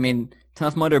 absolutely. I mean,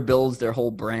 Tough Mudder builds their whole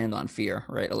brand on fear,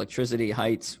 right? Electricity,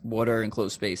 heights, water, and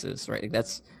closed spaces, right? Like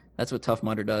that's what Tough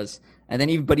Mudder does. And then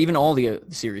even all the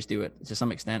series do it to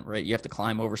some extent, right? You have to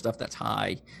climb over stuff that's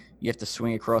high. You have to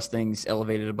swing across things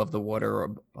elevated above the water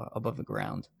or above the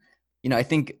ground. You know, I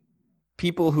think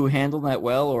people who handle that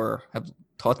well or have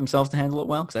taught themselves to handle it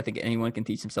well, because I think anyone can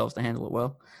teach themselves to handle it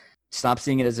well, stop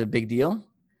seeing it as a big deal.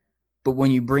 But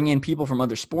when you bring in people from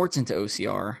other sports into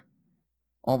OCR,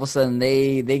 all of a sudden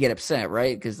they get upset,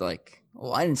 right? Because like,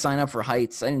 well, I didn't sign up for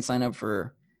heights. I didn't sign up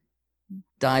for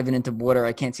diving into water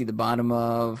I can't see the bottom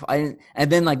of. And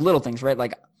then like little things, right?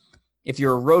 Like if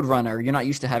you're a road runner, you're not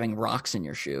used to having rocks in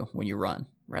your shoe when you run,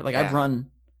 right? Like yeah. I've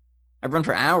run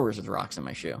for hours with rocks in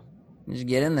my shoe. You just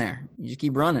get in there. You just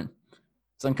keep running.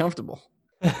 It's uncomfortable.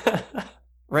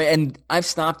 Right? And I've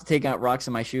stopped to take out rocks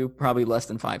in my shoe probably less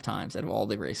than 5 times out of all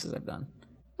the races I've done.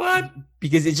 What?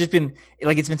 Because it's been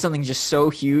something just so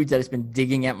huge that it's been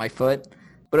digging at my foot.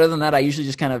 But other than that, I usually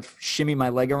just kind of shimmy my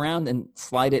leg around and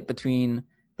slide it between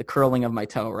the curling of my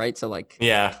toe, right? So like,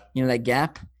 Yeah. that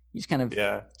gap, you just kind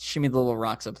of shimmy the little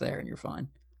rocks up there and you're fine.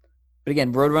 But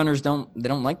again, road runners don't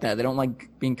like that. They don't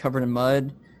like being covered in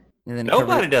mud. And then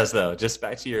nobody does though. Just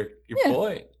back to your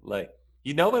point. Like,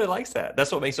 nobody likes that.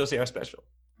 That's what makes OCR special.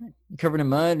 Right. Covered in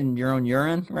mud and your own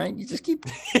urine, right? You just keep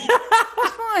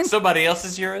it's fine. Somebody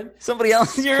else's urine? Somebody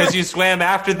else's urine. Because you swam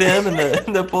after them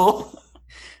in the pool.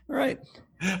 Right.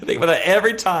 I think about that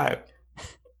every time.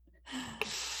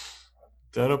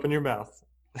 Don't open your mouth.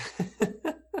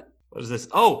 What is this?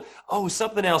 Oh,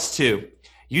 something else too.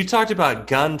 You talked about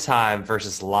gun time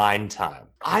versus line time.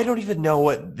 I don't even know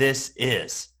what this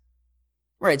is.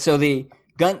 Right. So the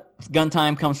gun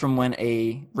time comes from when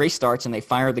a race starts and they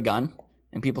fire the gun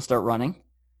and people start running.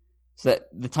 So that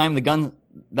the time the gun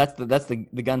that's the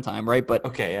gun time, right? But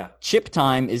okay, yeah. Chip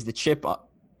time is the chip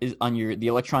is on the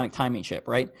electronic timing chip,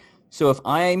 right? So if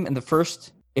I'm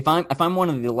one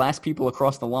of the last people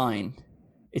across the line,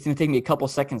 it's going to take me a couple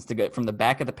seconds to get from the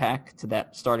back of the pack to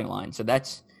that starting line. So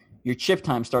that's your chip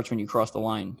time starts when you cross the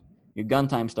line. Your gun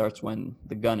time starts when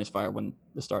the gun is fired, when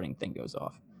the starting thing goes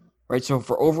off. Right? So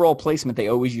for overall placement, they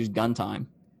always use gun time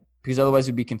because otherwise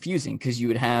it would be confusing because you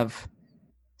would have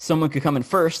someone could come in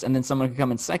first and then someone could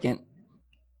come in second,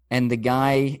 and the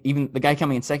guy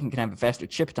coming in second can have a faster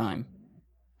chip time,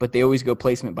 but they always go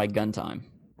placement by gun time.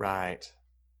 Right.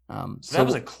 So that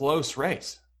was a close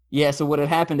race. Yeah, so what had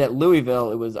happened at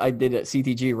Louisville, I did at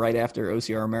CTG right after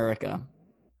OCR America,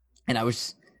 and I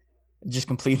was just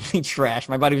completely trashed.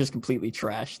 My body was just completely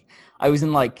trashed. I was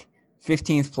in like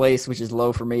 15th place, which is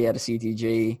low for me at a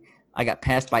CTG. I got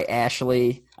passed by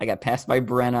Ashley. I got passed by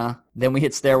Brenna. Then we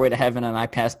hit Stairway to Heaven, and I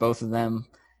passed both of them.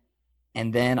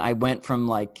 And then I went from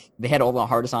they had all the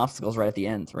hardest obstacles right at the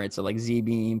end, right? So like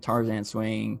Z-Beam, Tarzan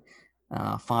Swing,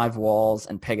 5 walls,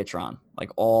 and Pegatron, like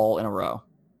all in a row.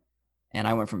 And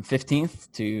I went from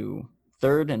 15th to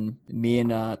 3rd, and me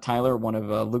and Tyler, one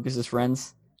of Lucas's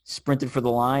friends, sprinted for the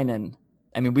line. And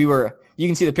I mean, you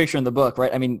can see the picture in the book,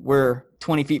 right? I mean, we're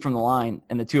 20 feet from the line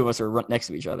and the two of us are right next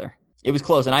to each other. It was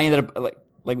close. And I ended up,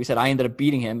 like we said, I ended up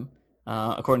beating him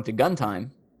according to gun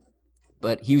time,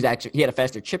 but he had a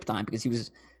faster chip time because he was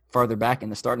farther back in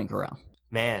the starting corral.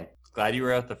 Man, glad you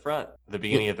were at the front at the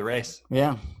beginning of the race.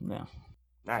 Yeah.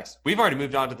 Nice. We've already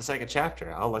moved on to the second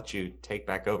chapter. I'll let you take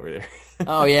back over there.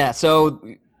 Oh, yeah. So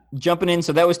jumping in,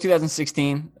 so that was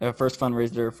 2016, first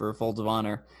fundraiser for Folds of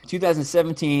Honor.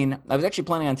 2017, I was actually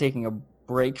planning on taking a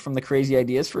break from the crazy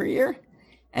ideas for a year,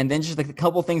 and then just like a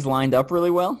couple things lined up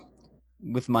really well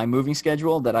with my moving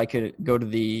schedule that I could go to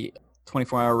the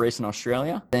 24-hour race in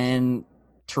Australia. Then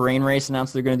Terrain Race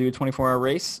announced they're going to do a 24-hour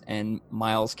race, and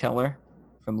Miles Keller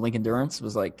from Link Endurance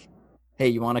was like, hey,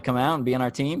 you want to come out and be on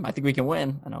our team? I think we can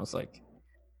win. And I was like,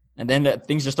 and then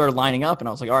things just started lining up, and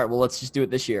I was like, all right, well, let's just do it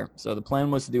this year. So the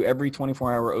plan was to do every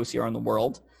 24-hour OCR in the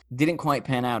world. Didn't quite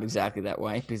pan out exactly that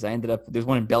way because I ended up, there's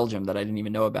one in Belgium that I didn't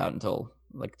even know about until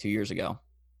like 2 years ago.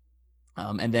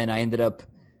 And then I ended up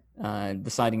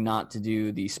deciding not to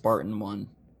do the Spartan one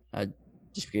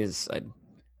just because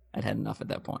I'd had enough at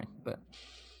that point. But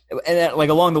like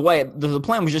along the way, the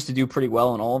plan was just to do pretty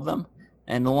well in all of them.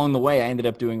 And along the way, I ended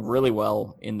up doing really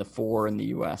well in the 4 in the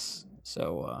U.S.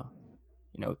 So,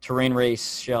 Terrain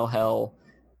Race, Shell Hell,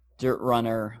 Dirt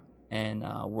Runner, and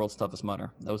World's Toughest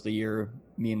Mudder. That was the year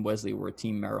me and Wesley were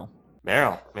Team Merrill.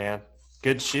 Merrill, man.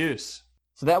 Good shoes.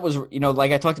 So that was,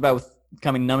 like I talked about with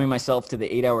numbing myself to the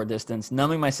 8-hour distance,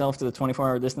 numbing myself to the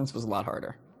 24-hour distance was a lot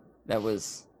harder.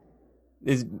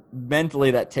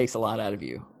 Mentally, that takes a lot out of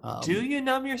you. Do you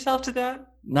numb yourself to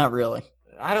that? Not really.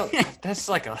 I don't. That's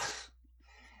like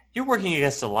you're working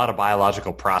against a lot of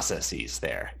biological processes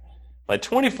there. Like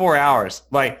 24 hours.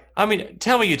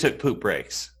 Tell me you took poop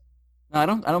breaks. No, I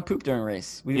don't poop during a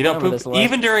race. You don't poop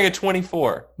even during a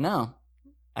 24? No.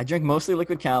 I drink mostly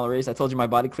liquid calories. I told you my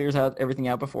body clears out everything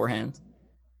out beforehand.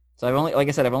 So I've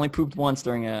only pooped once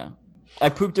I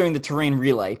pooped during the terrain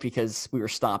relay because we were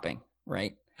stopping,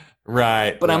 right?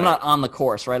 Right. But I'm not on the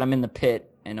course, right? I'm in the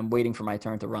pit and I'm waiting for my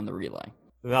turn to run the relay.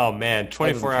 Oh man,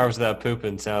 24 hours without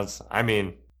pooping sounds,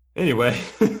 anyway,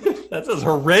 that sounds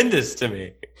horrendous to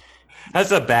me.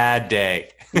 That's a bad day.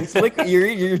 It's liquid.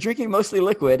 You're drinking mostly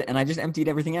liquid, and I just emptied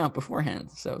everything out beforehand,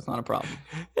 so it's not a problem.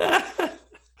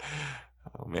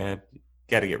 Oh man,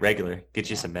 got to get regular. Get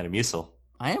you some Metamucil.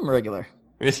 I am regular.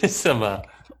 some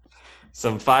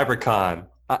Fibercon.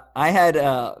 I had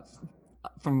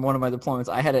from one of my deployments,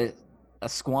 I had a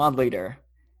squad leader.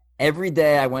 Every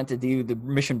day I went to do the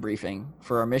mission briefing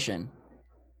for our mission,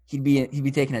 he'd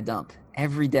be taking a dump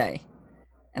every day,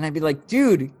 and I'd be like,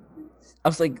 dude. I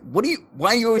was like,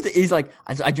 why are you always, he's like,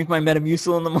 I drink my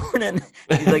Metamucil in the morning.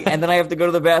 He's like, and then I have to go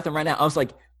to the bathroom right now. I was like,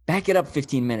 back it up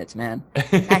 15 minutes, man.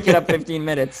 Back it up 15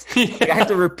 minutes. Like, I have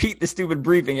to repeat the stupid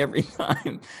briefing every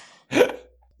time.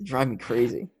 Drive me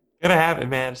crazy. Gonna happen,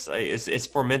 man. It's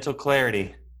for mental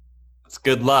clarity. It's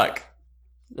good luck.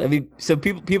 I mean, so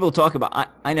people talk about,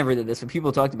 I never did this, but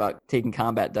people talked about taking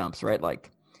combat dumps, right?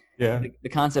 Like, yeah, the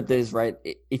concept is, right,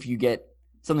 if you get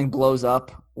something blows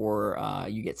up or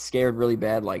you get scared really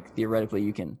bad, like theoretically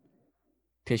you can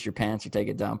piss your pants or take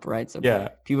a dump, right? So yeah,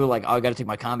 people are like, oh, I got to take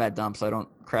my combat dump so I don't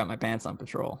crap my pants on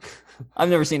patrol. I've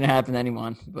never seen it happen to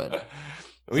anyone, but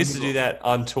we used to do that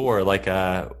on tour, like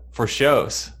for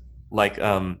shows. Like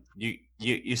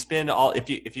you spend all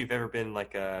if you've ever been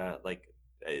like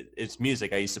it's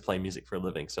music. I used to play music for a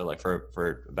living, so like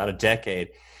for about a decade.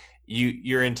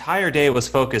 Your entire day was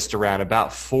focused around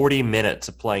about 40 minutes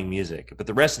of playing music, but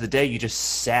the rest of the day you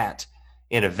just sat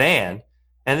in a van,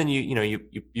 and then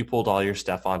you pulled all your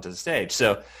stuff onto the stage.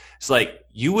 So it's like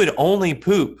you would only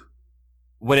poop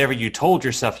whenever you told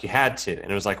yourself you had to,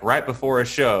 and it was like right before a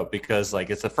show because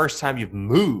like it's the first time you've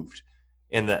moved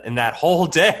in that whole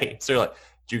day. So you're like,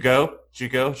 did you go? Did you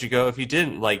go? Did you go? If you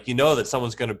didn't, like, you know that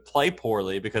someone's going to play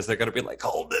poorly because they're going to be like,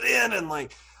 hold it in and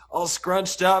like all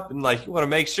scrunched up. And like, you want to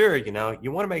make sure, you want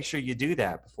to make sure you do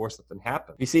that before something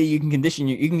happens. You see, you can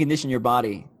condition your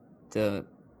body to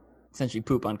essentially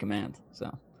poop on command.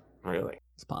 So really,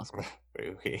 it's possible.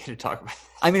 We need to talk about.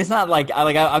 I mean, it's not like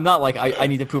I'm not like I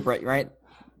need to poop right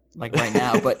like right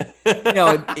now, but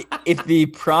if the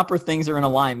proper things are in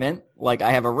alignment, like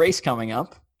I have a race coming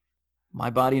up, my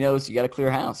body knows you got to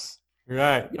clear house.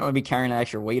 Right. You don't want to be carrying that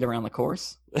extra weight around the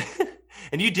course.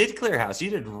 And you did clear house. You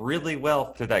did really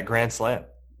well through that Grand Slam.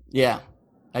 Yeah.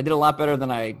 I did a lot better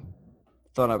than I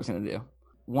thought I was going to do.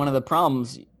 One of the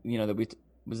problems, that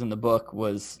was in the book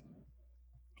was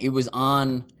it was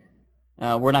on,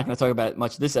 we're not going to talk about it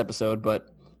much this episode, but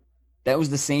that was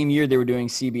the same year they were doing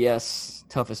CBS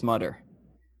Toughest Mudder.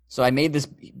 So I made this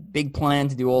big plan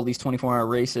to do all these 24-hour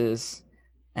races,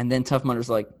 and then Tough Mudder's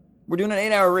like, we're doing an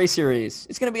 8-hour race series.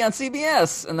 It's going to be on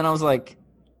CBS. And then I was like,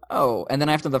 oh. And then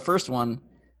after the first one,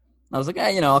 I was like,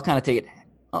 I'll kind of take it.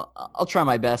 I'll try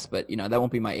my best, but, that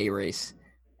won't be my A race.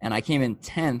 And I came in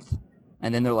 10th,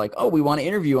 and then they're like, oh, we want to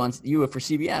interview you for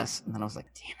CBS. And then I was like,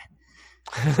 damn it.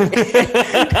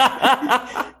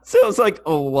 So it's like,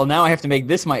 oh, well, now I have to make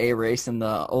this my A race and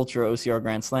the Ultra OCR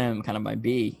Grand Slam kind of my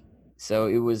B. So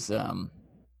it was,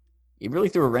 it really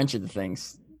threw a wrench into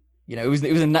things. I was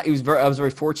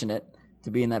very fortunate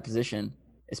to be in that position,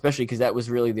 especially because that was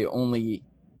really the only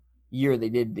year they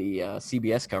did the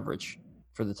CBS coverage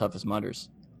for the Toughest Mudders.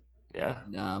 Yeah.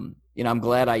 I'm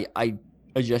glad I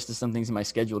adjusted some things in my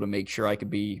schedule to make sure I could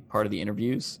be part of the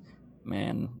interviews.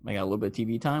 Man, I got a little bit of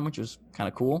TV time, which was kind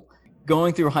of cool.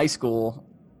 Going through high school,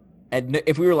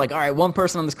 if we were like, all right, one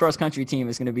person on this cross-country team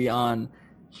is going to be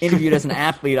interviewed as an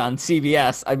athlete on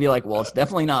CBS, I'd be like, well, it's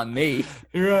definitely not me.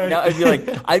 Right. Now, I'd be like,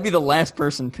 I'd be the last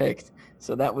person picked.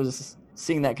 So that was,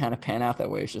 seeing that kind of pan out that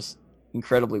way is just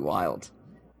incredibly wild.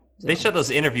 So, they showed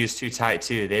those interviews too tight,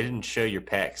 too. They didn't show your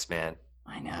pecs, man.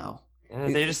 I know.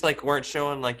 They just like weren't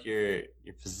showing like your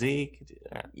physique.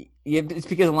 Yeah, it's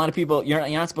because a lot of people, you're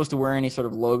not supposed to wear any sort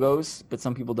of logos, but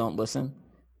some people don't listen.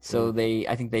 So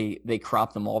I think they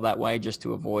crop them all that way just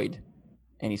to avoid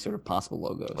any sort of possible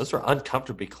logos. Those were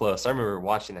uncomfortably close. I remember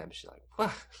watching that and she's like,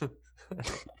 what?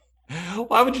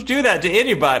 Why would you do that to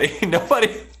anybody?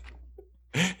 Nobody.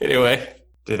 Anyway,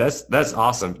 dude, that's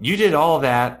awesome. You did all of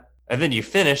that and then you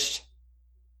finished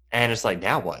and it's like,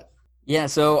 now what? Yeah.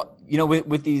 So,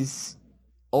 with these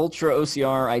Ultra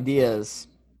OCR ideas,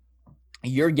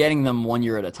 you're getting them 1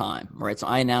 year at a time, right? So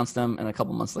I announce them and a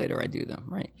couple months later I do them,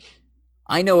 right?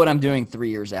 I know what I'm doing 3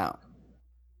 years out.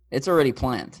 It's already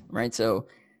planned, right? So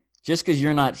just because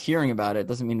you're not hearing about it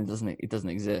doesn't mean it doesn't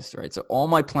exist, right? So all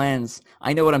my plans,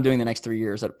 I know what I'm doing the next 3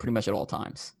 years at pretty much at all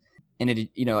times. And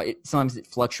sometimes it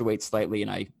fluctuates slightly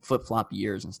and I flip-flop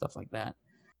years and stuff like that.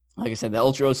 Like I said, the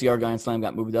Ultra OCR Grand Slam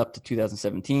got moved up to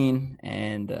 2017,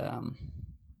 and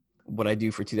what I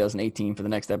do for 2018 for the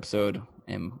next episode,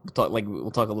 and we'll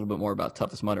talk a little bit more about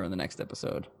Toughest Mudder in the next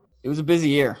episode. It was a busy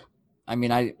year. I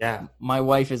mean, my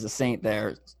wife is a saint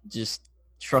there, just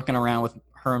trucking around with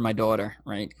her and my daughter,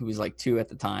 right, who was like 2 at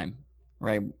the time,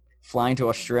 right, flying to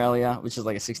Australia, which is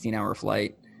like a 16-hour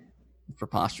flight,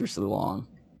 preposterously long.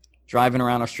 Driving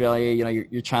around Australia,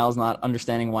 your child's not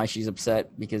understanding why she's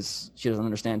upset because she doesn't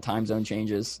understand time zone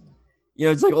changes.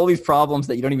 It's like all these problems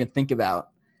that you don't even think about.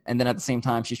 And then at the same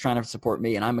time, she's trying to support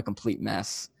me, and I'm a complete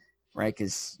mess, right?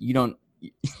 Because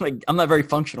I'm not very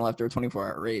functional after a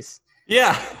 24-hour race.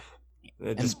 Yeah.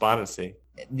 The despondency.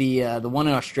 The one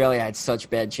in Australia, I had such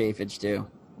bad chafage too.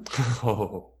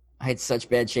 Oh. I had such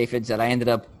bad chafage that I ended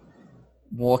up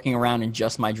walking around in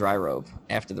just my dry robe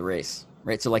after the race,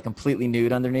 right? So like completely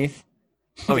nude underneath.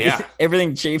 Oh yeah.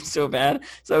 Everything chafed so bad.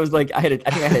 So I was like, I think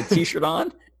I had a t-shirt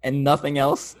on and nothing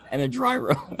else and a dry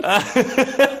robe.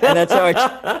 And that's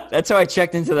how I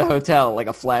checked into the hotel, like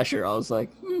a flasher. I was like,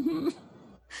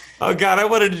 Oh God, I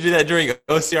wanted to do that during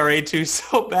OCR A2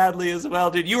 so badly as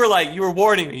well, dude. You were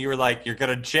warning me. You were like, you're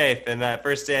gonna chafe. And that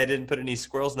first day, I didn't put any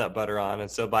squirrel's nut butter on, and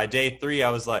so by day 3,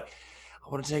 I was like, I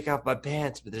want to take off my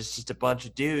pants, but there's just a bunch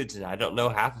of dudes, and I don't know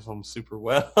half of them super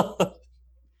well.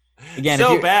 Again,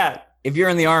 so bad. If you're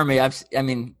in the Army, there's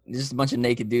just a bunch of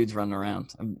naked dudes running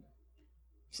around.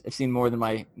 I've seen more than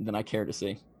I care to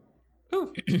see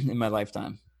in my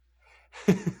lifetime.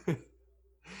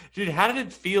 Dude, how did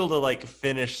it feel to like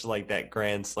finish like that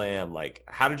Grand Slam? Like,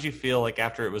 how did you feel like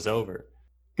after it was over?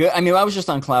 Good. I mean, I was just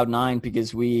on cloud 9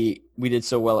 because we did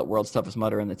so well at World's Toughest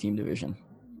Mudder in the team division,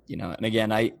 And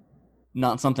again,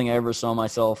 not something I ever saw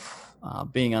myself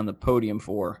being on the podium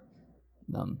for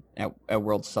at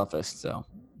World's Toughest. So,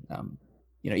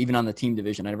 even on the team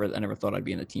division, I never thought I'd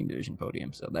be in the team division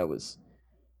podium. So that was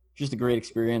just a great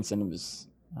experience, and it was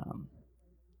I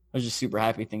was just super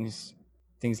happy things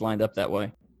lined up that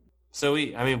way. So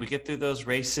we get through those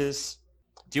races.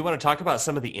 Do you want to talk about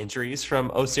some of the injuries from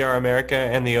OCR America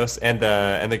and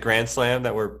the Grand Slam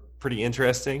that were pretty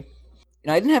interesting?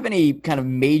 I didn't have any kind of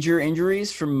major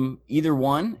injuries from either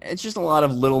one. It's just a lot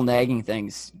of little nagging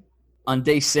things. On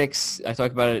day 6, I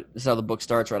talk about it. This is how the book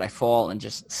starts, right? I fall and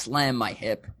just slam my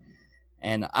hip,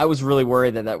 and I was really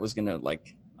worried that was gonna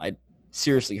I'd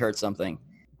seriously hurt something,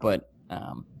 but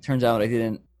turns out I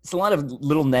didn't. It's a lot of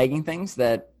little nagging things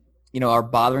that are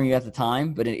bothering you at the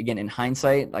time, but again, in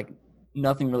hindsight,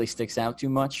 nothing really sticks out too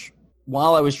much.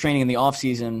 While I was training in the off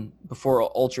season before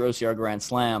Ultra OCR Grand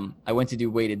Slam, I went to do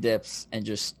weighted dips and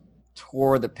just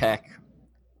tore the pec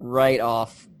right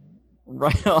off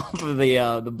of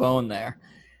the bone there.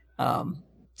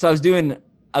 So I was doing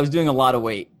a lot of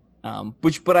weight,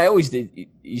 but I always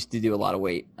used to do a lot of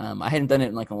weight. I hadn't done it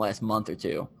in the last month or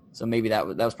two, so maybe that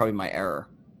was probably my error.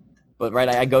 But right,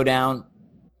 I go down,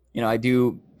 I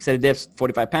do set of dips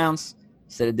 45 pounds,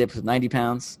 set of dips with 90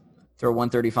 pounds, throw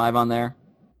 135 on there,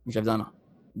 which I've done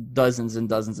dozens and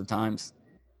dozens of times.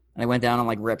 And I went down on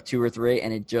rep 2 or 3,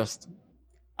 and it just,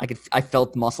 I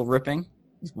felt muscle ripping.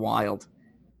 It was wild.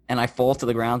 And I fall to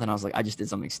the ground, and I was like, I just did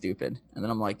something stupid. And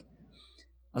then I was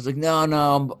like,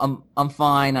 no, I'm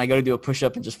fine. I go to do a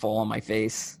push-up and just fall on my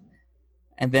face.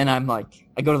 And then I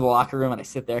go to the locker room, and I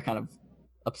sit there kind of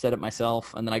upset at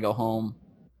myself. And then I go home,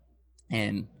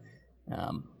 and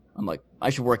I'm like, I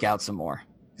should work out some more,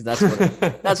 because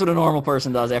that's what a normal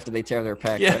person does after they tear their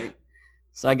pec. Yeah. Right?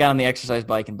 So I got on the exercise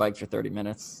bike and biked for 30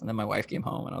 minutes, and then my wife came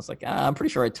home, and I was like, I'm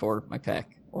pretty sure I tore my pec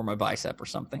or my bicep or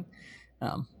something.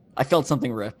 I felt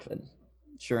something rip, and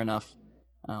sure enough,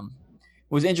 what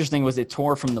was interesting was it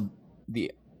tore from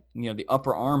the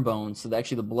upper arm bone, so that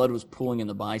actually the blood was pooling in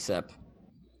the bicep,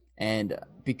 and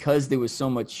because there was so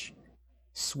much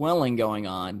swelling going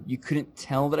on, you couldn't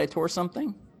tell that I tore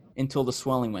something until the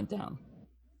swelling went down.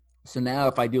 So now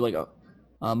if I do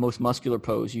a most muscular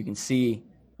pose, you can see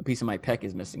a piece of my pec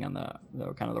is missing on the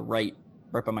kind of the right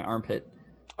by my armpit.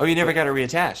 Oh, you never got it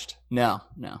reattached? No.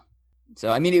 So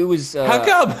I mean, it was. How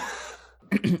come?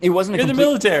 It wasn't. You're in the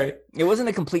military. It wasn't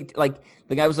a complete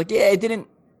the guy was like, yeah, it didn't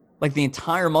the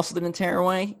entire muscle didn't tear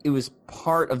away. It was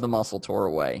part of the muscle tore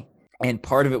away, and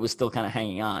part of it was still kind of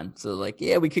hanging on. So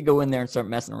yeah, we could go in there and start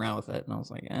messing around with it. And I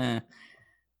was like,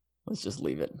 let's just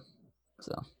leave it.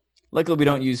 So luckily we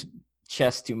don't use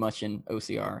chest too much in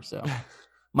OCR. So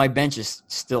my bench is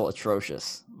still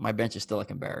atrocious. My bench is still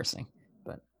embarrassing.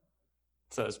 But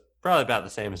so it's probably about the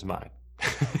same as mine.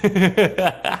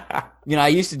 I can't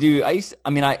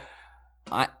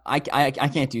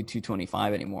do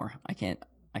 225 anymore. I can't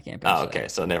bench Oh, okay.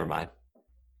 that. So never mind.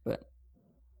 But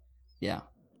yeah.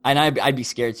 And I'd be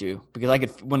scared too, because I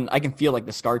can feel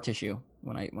the scar tissue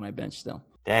when I bench still.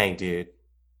 Dang, dude.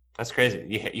 That's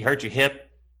crazy. You hurt your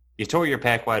hip. You tore your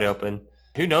pec wide open.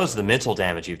 Who knows the mental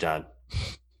damage you've done?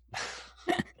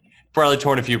 Probably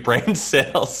torn a few brain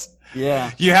cells.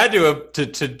 Yeah. You had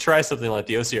to try something like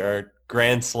the OCR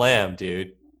Grand Slam,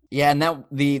 dude. Yeah, and that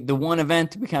the one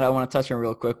event we kind of want to touch on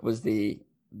real quick was the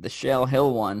Shale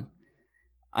Hill one.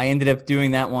 I ended up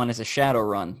doing that one as a shadow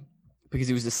run because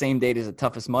it was the same date as the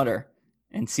Toughest Mudder,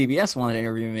 and CBS wanted to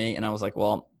interview me, and I was like,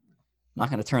 well, I'm not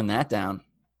going to turn that down.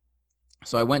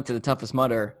 So I went to the Toughest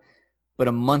Mudder, but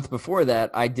a month before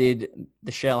that, I did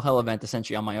the Shale Hill event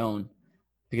essentially on my own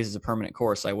because it's a permanent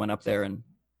course. I went up there, and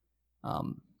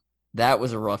that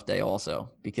was a rough day also,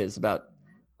 because about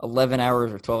 11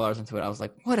 hours or 12 hours into it, I was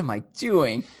like, what am I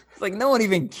doing? It's no one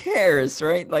even cares,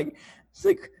 right? It's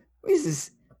like, what is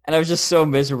this? And I was just so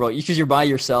miserable because you're by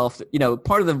yourself.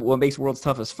 Part of what makes World's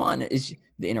Toughest fun is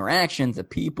the interactions, the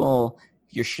people.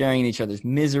 You're sharing each other's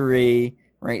misery,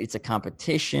 right? It's a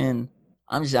competition.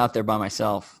 I'm just out there by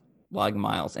myself, logging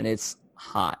miles, and it's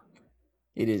hot.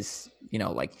 It is,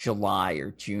 like July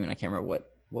or June. I can't remember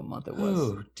what month it was.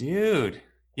 Oh, dude.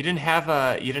 You didn't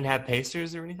have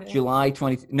Pacers or anything? July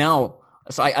 20th. No.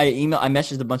 So I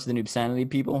messaged a bunch of the Noob Sanity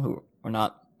people who are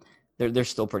not, they're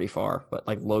still pretty far, but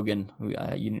like Logan, who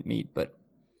you didn't meet, but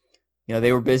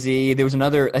they were busy. I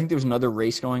think there was another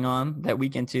race going on that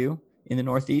weekend too in the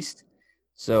Northeast.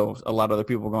 So a lot of other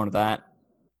people were going to that.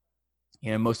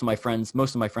 Most of my friends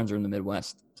are in the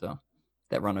Midwest, so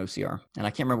that run OCR. And I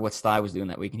can't remember what Sty was doing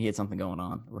that weekend. He had something going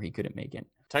on where he couldn't make it.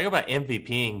 Talk about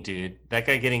MVPing, dude. That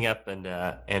guy getting up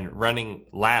and running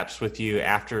laps with you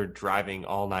after driving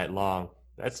all night long.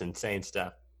 That's insane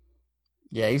stuff.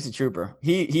 Yeah, he's a trooper.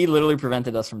 He literally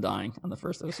prevented us from dying on the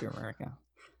first OCR America.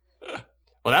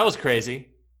 Well, that was crazy.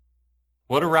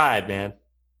 What a ride, man.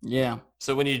 Yeah.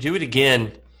 So when you do it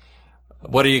again,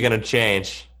 what are you going to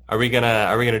change? Are we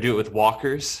gonna do it with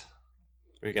walkers?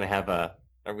 Are we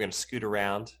gonna scoot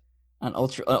around? An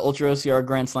Ultra OCR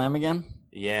Grand Slam again?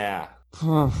 Yeah. A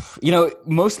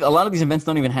lot of these events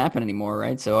don't even happen anymore,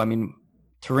 right? So I mean,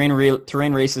 terrain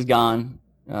race is gone.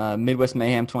 Midwest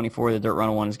Mayhem 24, the Dirt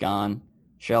Run 1 is gone.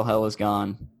 Shell Hell is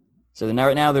gone. So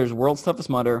right now there's World's Toughest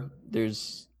Mudder.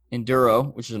 There's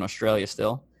Enduro, which is in Australia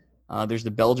still. There's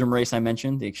the Belgium race I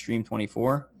mentioned, the Extreme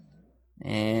 24.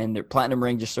 And their Platinum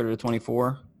Ring just started at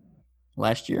 24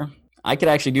 last year. I could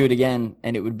actually do it again,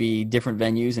 and it would be different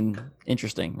venues and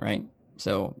interesting, right?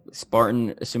 So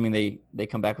Spartan, assuming they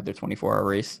come back with their 24-hour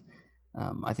race,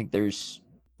 I think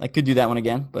I could do that one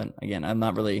again. But again, I'm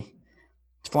not really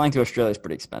flying to Australia is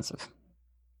pretty expensive.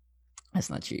 That's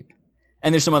not cheap.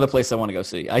 And there's some other place I want to go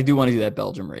see. I do want to do that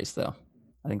Belgium race though.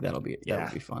 I think that'll be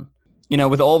fun.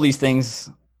 With all these things,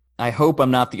 I hope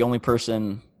I'm not the only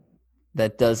person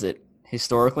that does it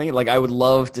historically. Like I would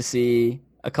love to see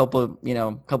a couple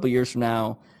years from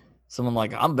now, someone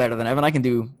like, I'm better than Evan. I can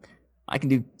do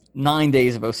 9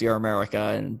 days of OCR America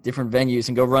and different venues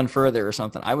and go run further or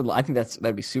something. I think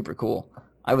that'd be super cool.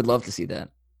 I would love to see that.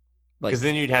 Because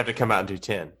then you'd have to come out and do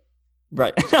 10.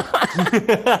 Right.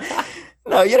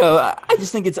 No, I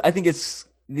just think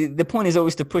the point is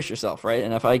always to push yourself, right?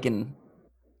 And if I can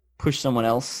push someone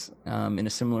else in a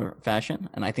similar fashion,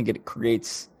 and I think it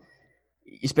creates,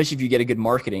 especially if you get a good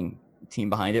marketing team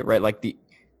behind it, right? Like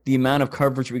the amount of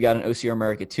coverage we got in OCR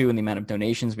America 2 and the amount of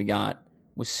donations we got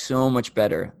was so much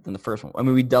better than the first one. I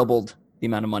mean, we doubled the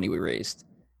amount of money we raised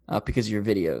because of your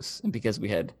videos and because we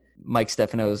had Mike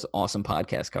Stefano's awesome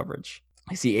podcast coverage.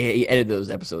 I see he edited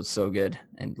those episodes so good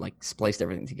and like spliced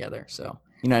everything together. So,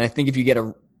 and I think if you get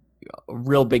a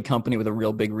real big company with a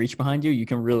real big reach behind you, you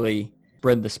can really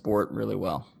spread the sport really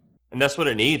well. And that's what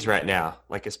it needs right now,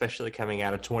 like especially coming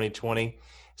out of 2020,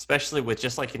 especially with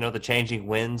just like, the changing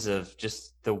winds of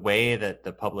just the way that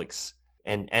the public's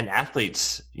and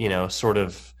athletes, sort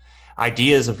of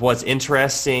ideas of what's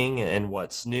interesting and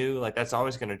what's new. Like that's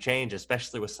always going to change,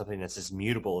 especially with something that's as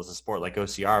mutable as a sport like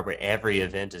OCR, where every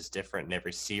event is different and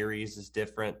every series is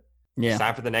different. Yeah. It's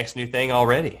time for the next new thing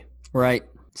already. Right.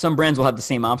 Some brands will have the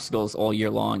same obstacles all year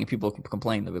long, and people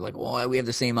complain. They'll be like, well, we have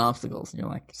the same obstacles. And you're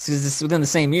like, this is within the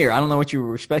same year. I don't know what you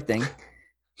were expecting.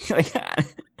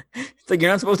 It's like you're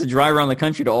not supposed to drive around the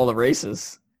country to all the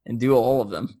races and do all of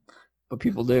them, but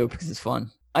people do because it's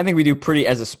fun. I think we do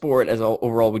as a sport,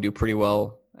 overall, we do pretty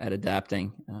well at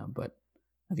adapting, but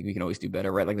I think we can always do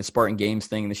better, right? Like the Spartan Games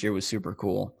thing this year was super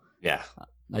cool. Yeah.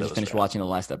 I just finished watching the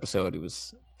last episode. It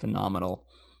was phenomenal.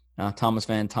 Thomas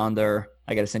Van Tonder,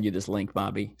 I got to send you this link,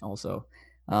 Bobby, also.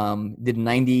 Did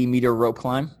 90-meter rope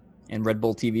climb, and Red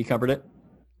Bull TV covered it.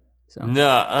 So,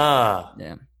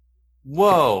 yeah.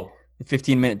 Whoa. A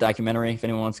 15-minute documentary. If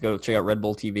anyone wants to go check out Red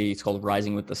Bull TV, it's called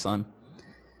Rising with the Sun.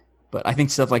 But I think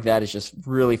stuff like that is just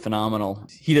really phenomenal.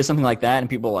 He does something like that, and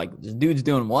people are like, this dude's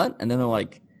doing what? And then they're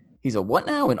like, he's a what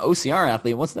now? An OCR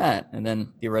athlete? What's that? And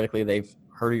then theoretically, they've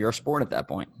heard of your sport at that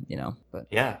point, But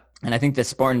yeah. And I think the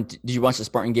Spartan. Did you watch the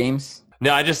Spartan Games?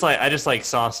 No, I just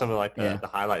saw some of the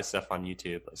highlight stuff on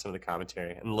YouTube, like some of the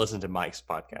commentary, and listened to Mike's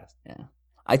podcast. Yeah,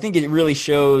 I think it really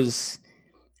shows.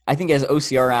 I think as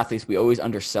OCR athletes, we always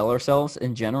undersell ourselves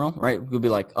in general, right? We'll be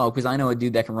like, oh, because I know a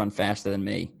dude that can run faster than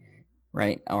me,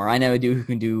 right? Or I know a dude who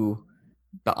can do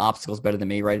the obstacles better than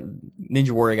me, right?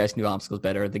 Ninja Warrior guys can do obstacles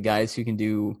better. The guys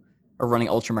who are running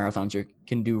ultra marathons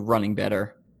can do running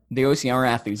better. The OCR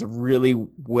athlete is a really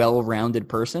well-rounded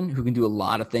person who can do a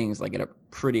lot of things like at a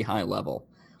pretty high level.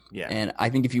 Yeah. And I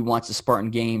think if you watch the Spartan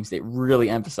Games, they really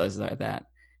emphasize that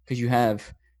because you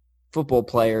have football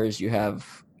players, you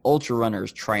have ultra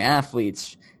runners,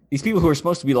 triathletes, these people who are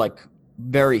supposed to be like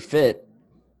very fit,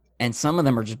 and some of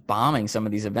them are just bombing some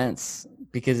of these events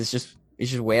because it's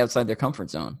just way outside their comfort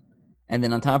zone. And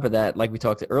then on top of that, like we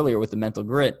talked earlier with the mental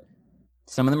grit,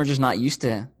 some of them are just not used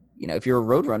to, if you're a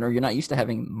road runner, you're not used to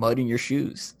having mud in your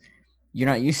shoes. You're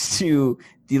not used to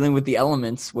dealing with the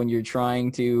elements when you're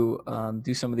trying to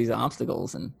do some of these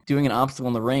obstacles. And doing an obstacle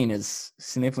in the rain is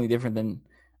significantly different than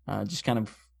just kind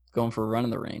of going for a run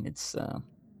in the rain. It's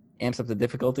amps up the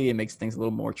difficulty. It makes things a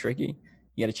little more tricky.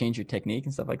 You got to change your technique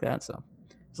and stuff like that. So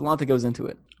there's a lot that goes into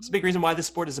it. It's a big reason why this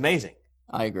sport is amazing.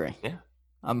 I agree. Yeah.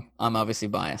 I'm obviously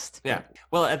biased. Yeah.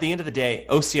 Well, at the end of the day,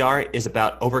 OCR is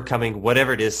about overcoming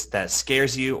whatever it is that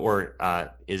scares you or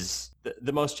is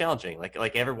the most challenging.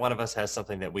 Like every one of us has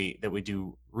something that we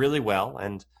do really well,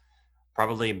 and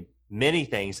probably many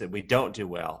things that we don't do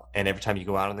well. And every time you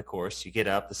go out on the course, you get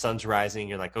up, the sun's rising,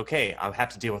 you're like, okay, I have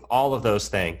to deal with all of those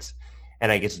things,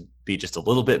 and I get to be just a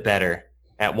little bit better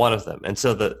at one of them. And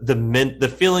so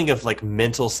the feeling of like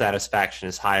mental satisfaction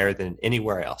is higher than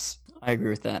anywhere else. I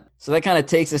agree with that. So that kind of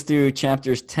takes us through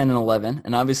chapters 10 and 11.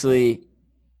 And obviously,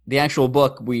 the actual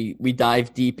book, we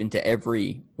dive deep into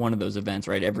every one of those events,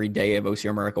 right? Every day of OCR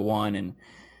America 1 and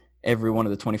every one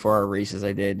of the 24-hour races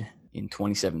I did in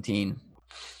 2017.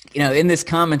 In this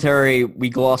commentary, we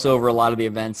gloss over a lot of the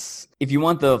events. If you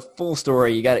want the full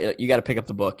story, you got to pick up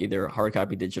the book, either hard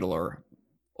copy, digital, or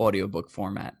audiobook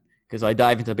format. Because I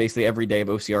dive into basically every day of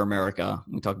OCR America.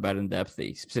 We talk about it in depth,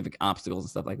 the specific obstacles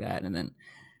and stuff like that. And then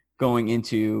going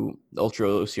into the Ultra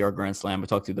OCR Grand Slam, we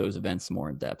talk through those events more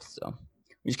in depth. So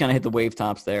we just kind of hit the wave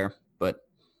tops there. But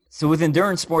so with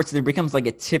endurance sports, there becomes like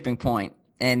a tipping point.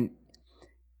 And,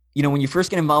 when you first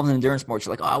get involved in endurance sports,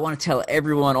 you're like, oh, I want to tell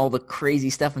everyone all the crazy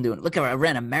stuff I'm doing. Look, I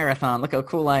ran a marathon. Look how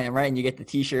cool I am, right? And you get the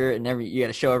T-shirt and you got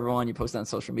to show everyone. You post it on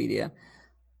social media.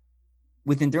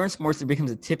 With endurance sports, there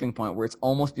becomes a tipping point where it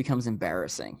almost becomes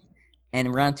embarrassing. And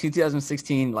around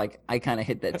 2016, like I kind of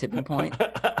hit that tipping point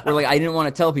where like I didn't want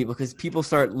to tell people because people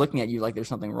start looking at you like there's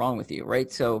something wrong with you,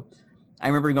 right? So I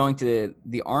remember going to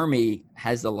the Army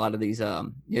has a lot of these,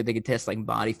 they could test like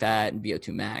body fat and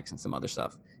VO2 max and some other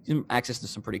stuff. Access to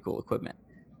some pretty cool equipment.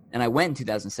 And I went in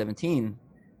 2017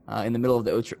 in the middle of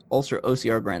the Ultra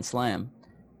OCR Grand Slam.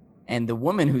 And the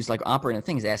woman who's like operating the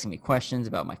thing is asking me questions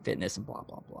about my fitness and blah,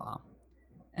 blah, blah.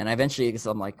 And eventually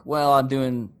I'm like, well, I'm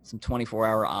doing some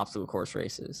 24-hour obstacle course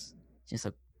races. She's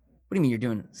like, what do you mean you're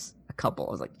doing a couple?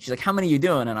 I was like, she's like, how many are you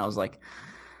doing? And I was like,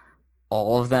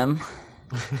 all of them.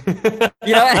 And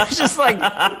it's just like,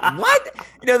 what?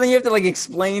 Then you have to like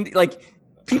explain, like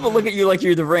people look at you like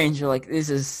you're the range. You're like, this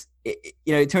is,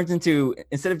 it turns into,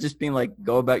 instead of just being like,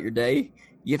 go about your day,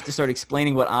 you have to start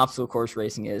explaining what obstacle course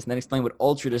racing is, and then explain what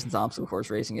ultra distance obstacle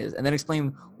course racing is, and then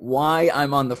explain why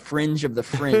I'm on the fringe of the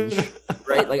fringe,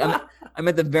 right? Like I'm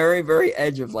at the very, very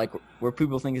edge of like where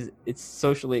people think it's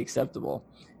socially acceptable,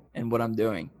 and what I'm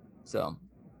doing. So,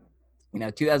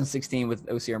 2016 with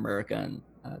OCR America and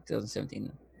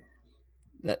 2017,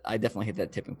 that I definitely hit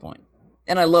that tipping point.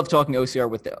 And I love talking OCR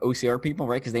with the OCR people,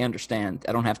 right? Because they understand.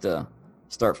 I don't have to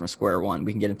start from square one.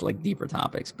 We can get into like deeper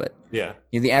topics, but yeah,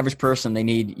 the average person,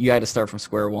 you got to start from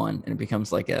square one, and it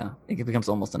becomes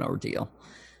almost an ordeal.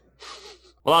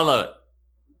 Well, I love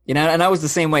it. And I was the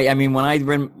same way. I mean, when I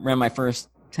ran my first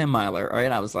 10 miler,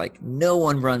 right, I was like, no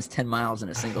one runs 10 miles in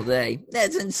a single day.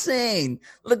 That's insane.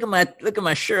 Look at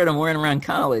my shirt I'm wearing around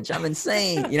college. I'm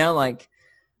insane. And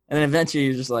then eventually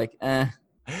you're just like,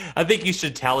 I think you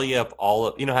should tally up all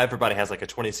of, how everybody has like a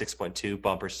 26.2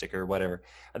 bumper sticker or whatever.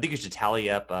 I think you should tally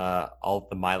up all of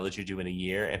the mileage you do in a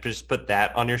year and just put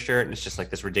that on your shirt. And it's just like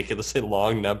this ridiculously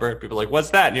long number. People are like,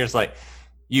 what's that? And you're just like,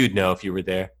 you'd know if you were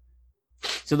there.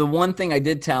 So the one thing I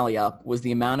did tally up was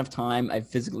the amount of time I've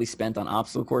physically spent on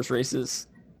obstacle course races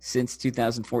since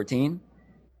 2014.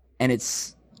 And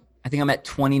I think I'm at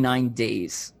 29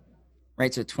 days,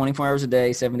 right? So 24 hours a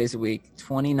day, 7 days a week,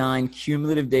 29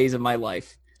 cumulative days of my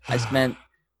life I spent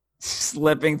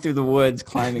slipping through the woods,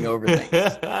 climbing over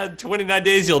things. 29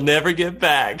 days you'll never get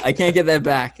back. I can't get that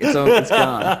back. It's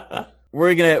gone.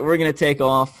 We're gonna take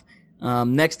off.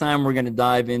 Next time we're gonna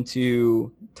dive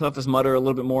into Toughest Mudder a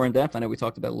little bit more in depth. I know we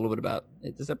talked about a little bit about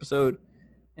it this episode,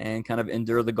 and kind of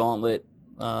Endure the Gauntlet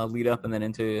lead up, and then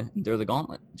into Endure the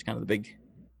Gauntlet, which is kind of the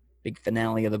big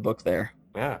finale of the book there.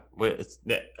 Yeah,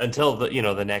 until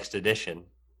the next edition.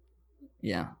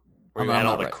 Yeah. We're going to add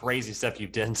all the crazy stuff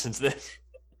you've done since then.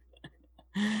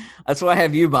 That's why I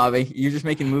have you, Bobby. You're just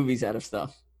making movies out of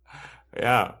stuff.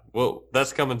 Yeah. Well,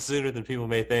 that's coming sooner than people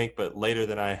may think, but later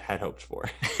than I had hoped for.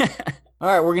 All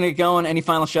right, we're going to get going. Any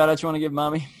final shout-outs you want to give,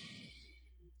 Bobby?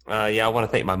 Yeah, I want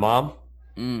to thank my mom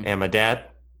and my dad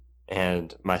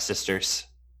and my sisters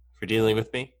for dealing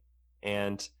with me,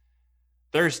 and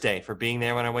Thursday for being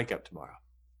there when I wake up tomorrow.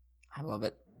 I love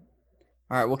it.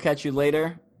 All right, we'll catch you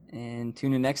later, and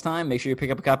tune in next time. Make sure you pick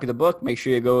up a copy of the book. Make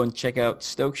sure you go and check out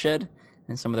Stoke Shed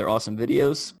and some of their awesome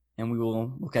videos, and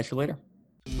we'll catch you later.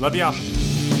 Love y'all.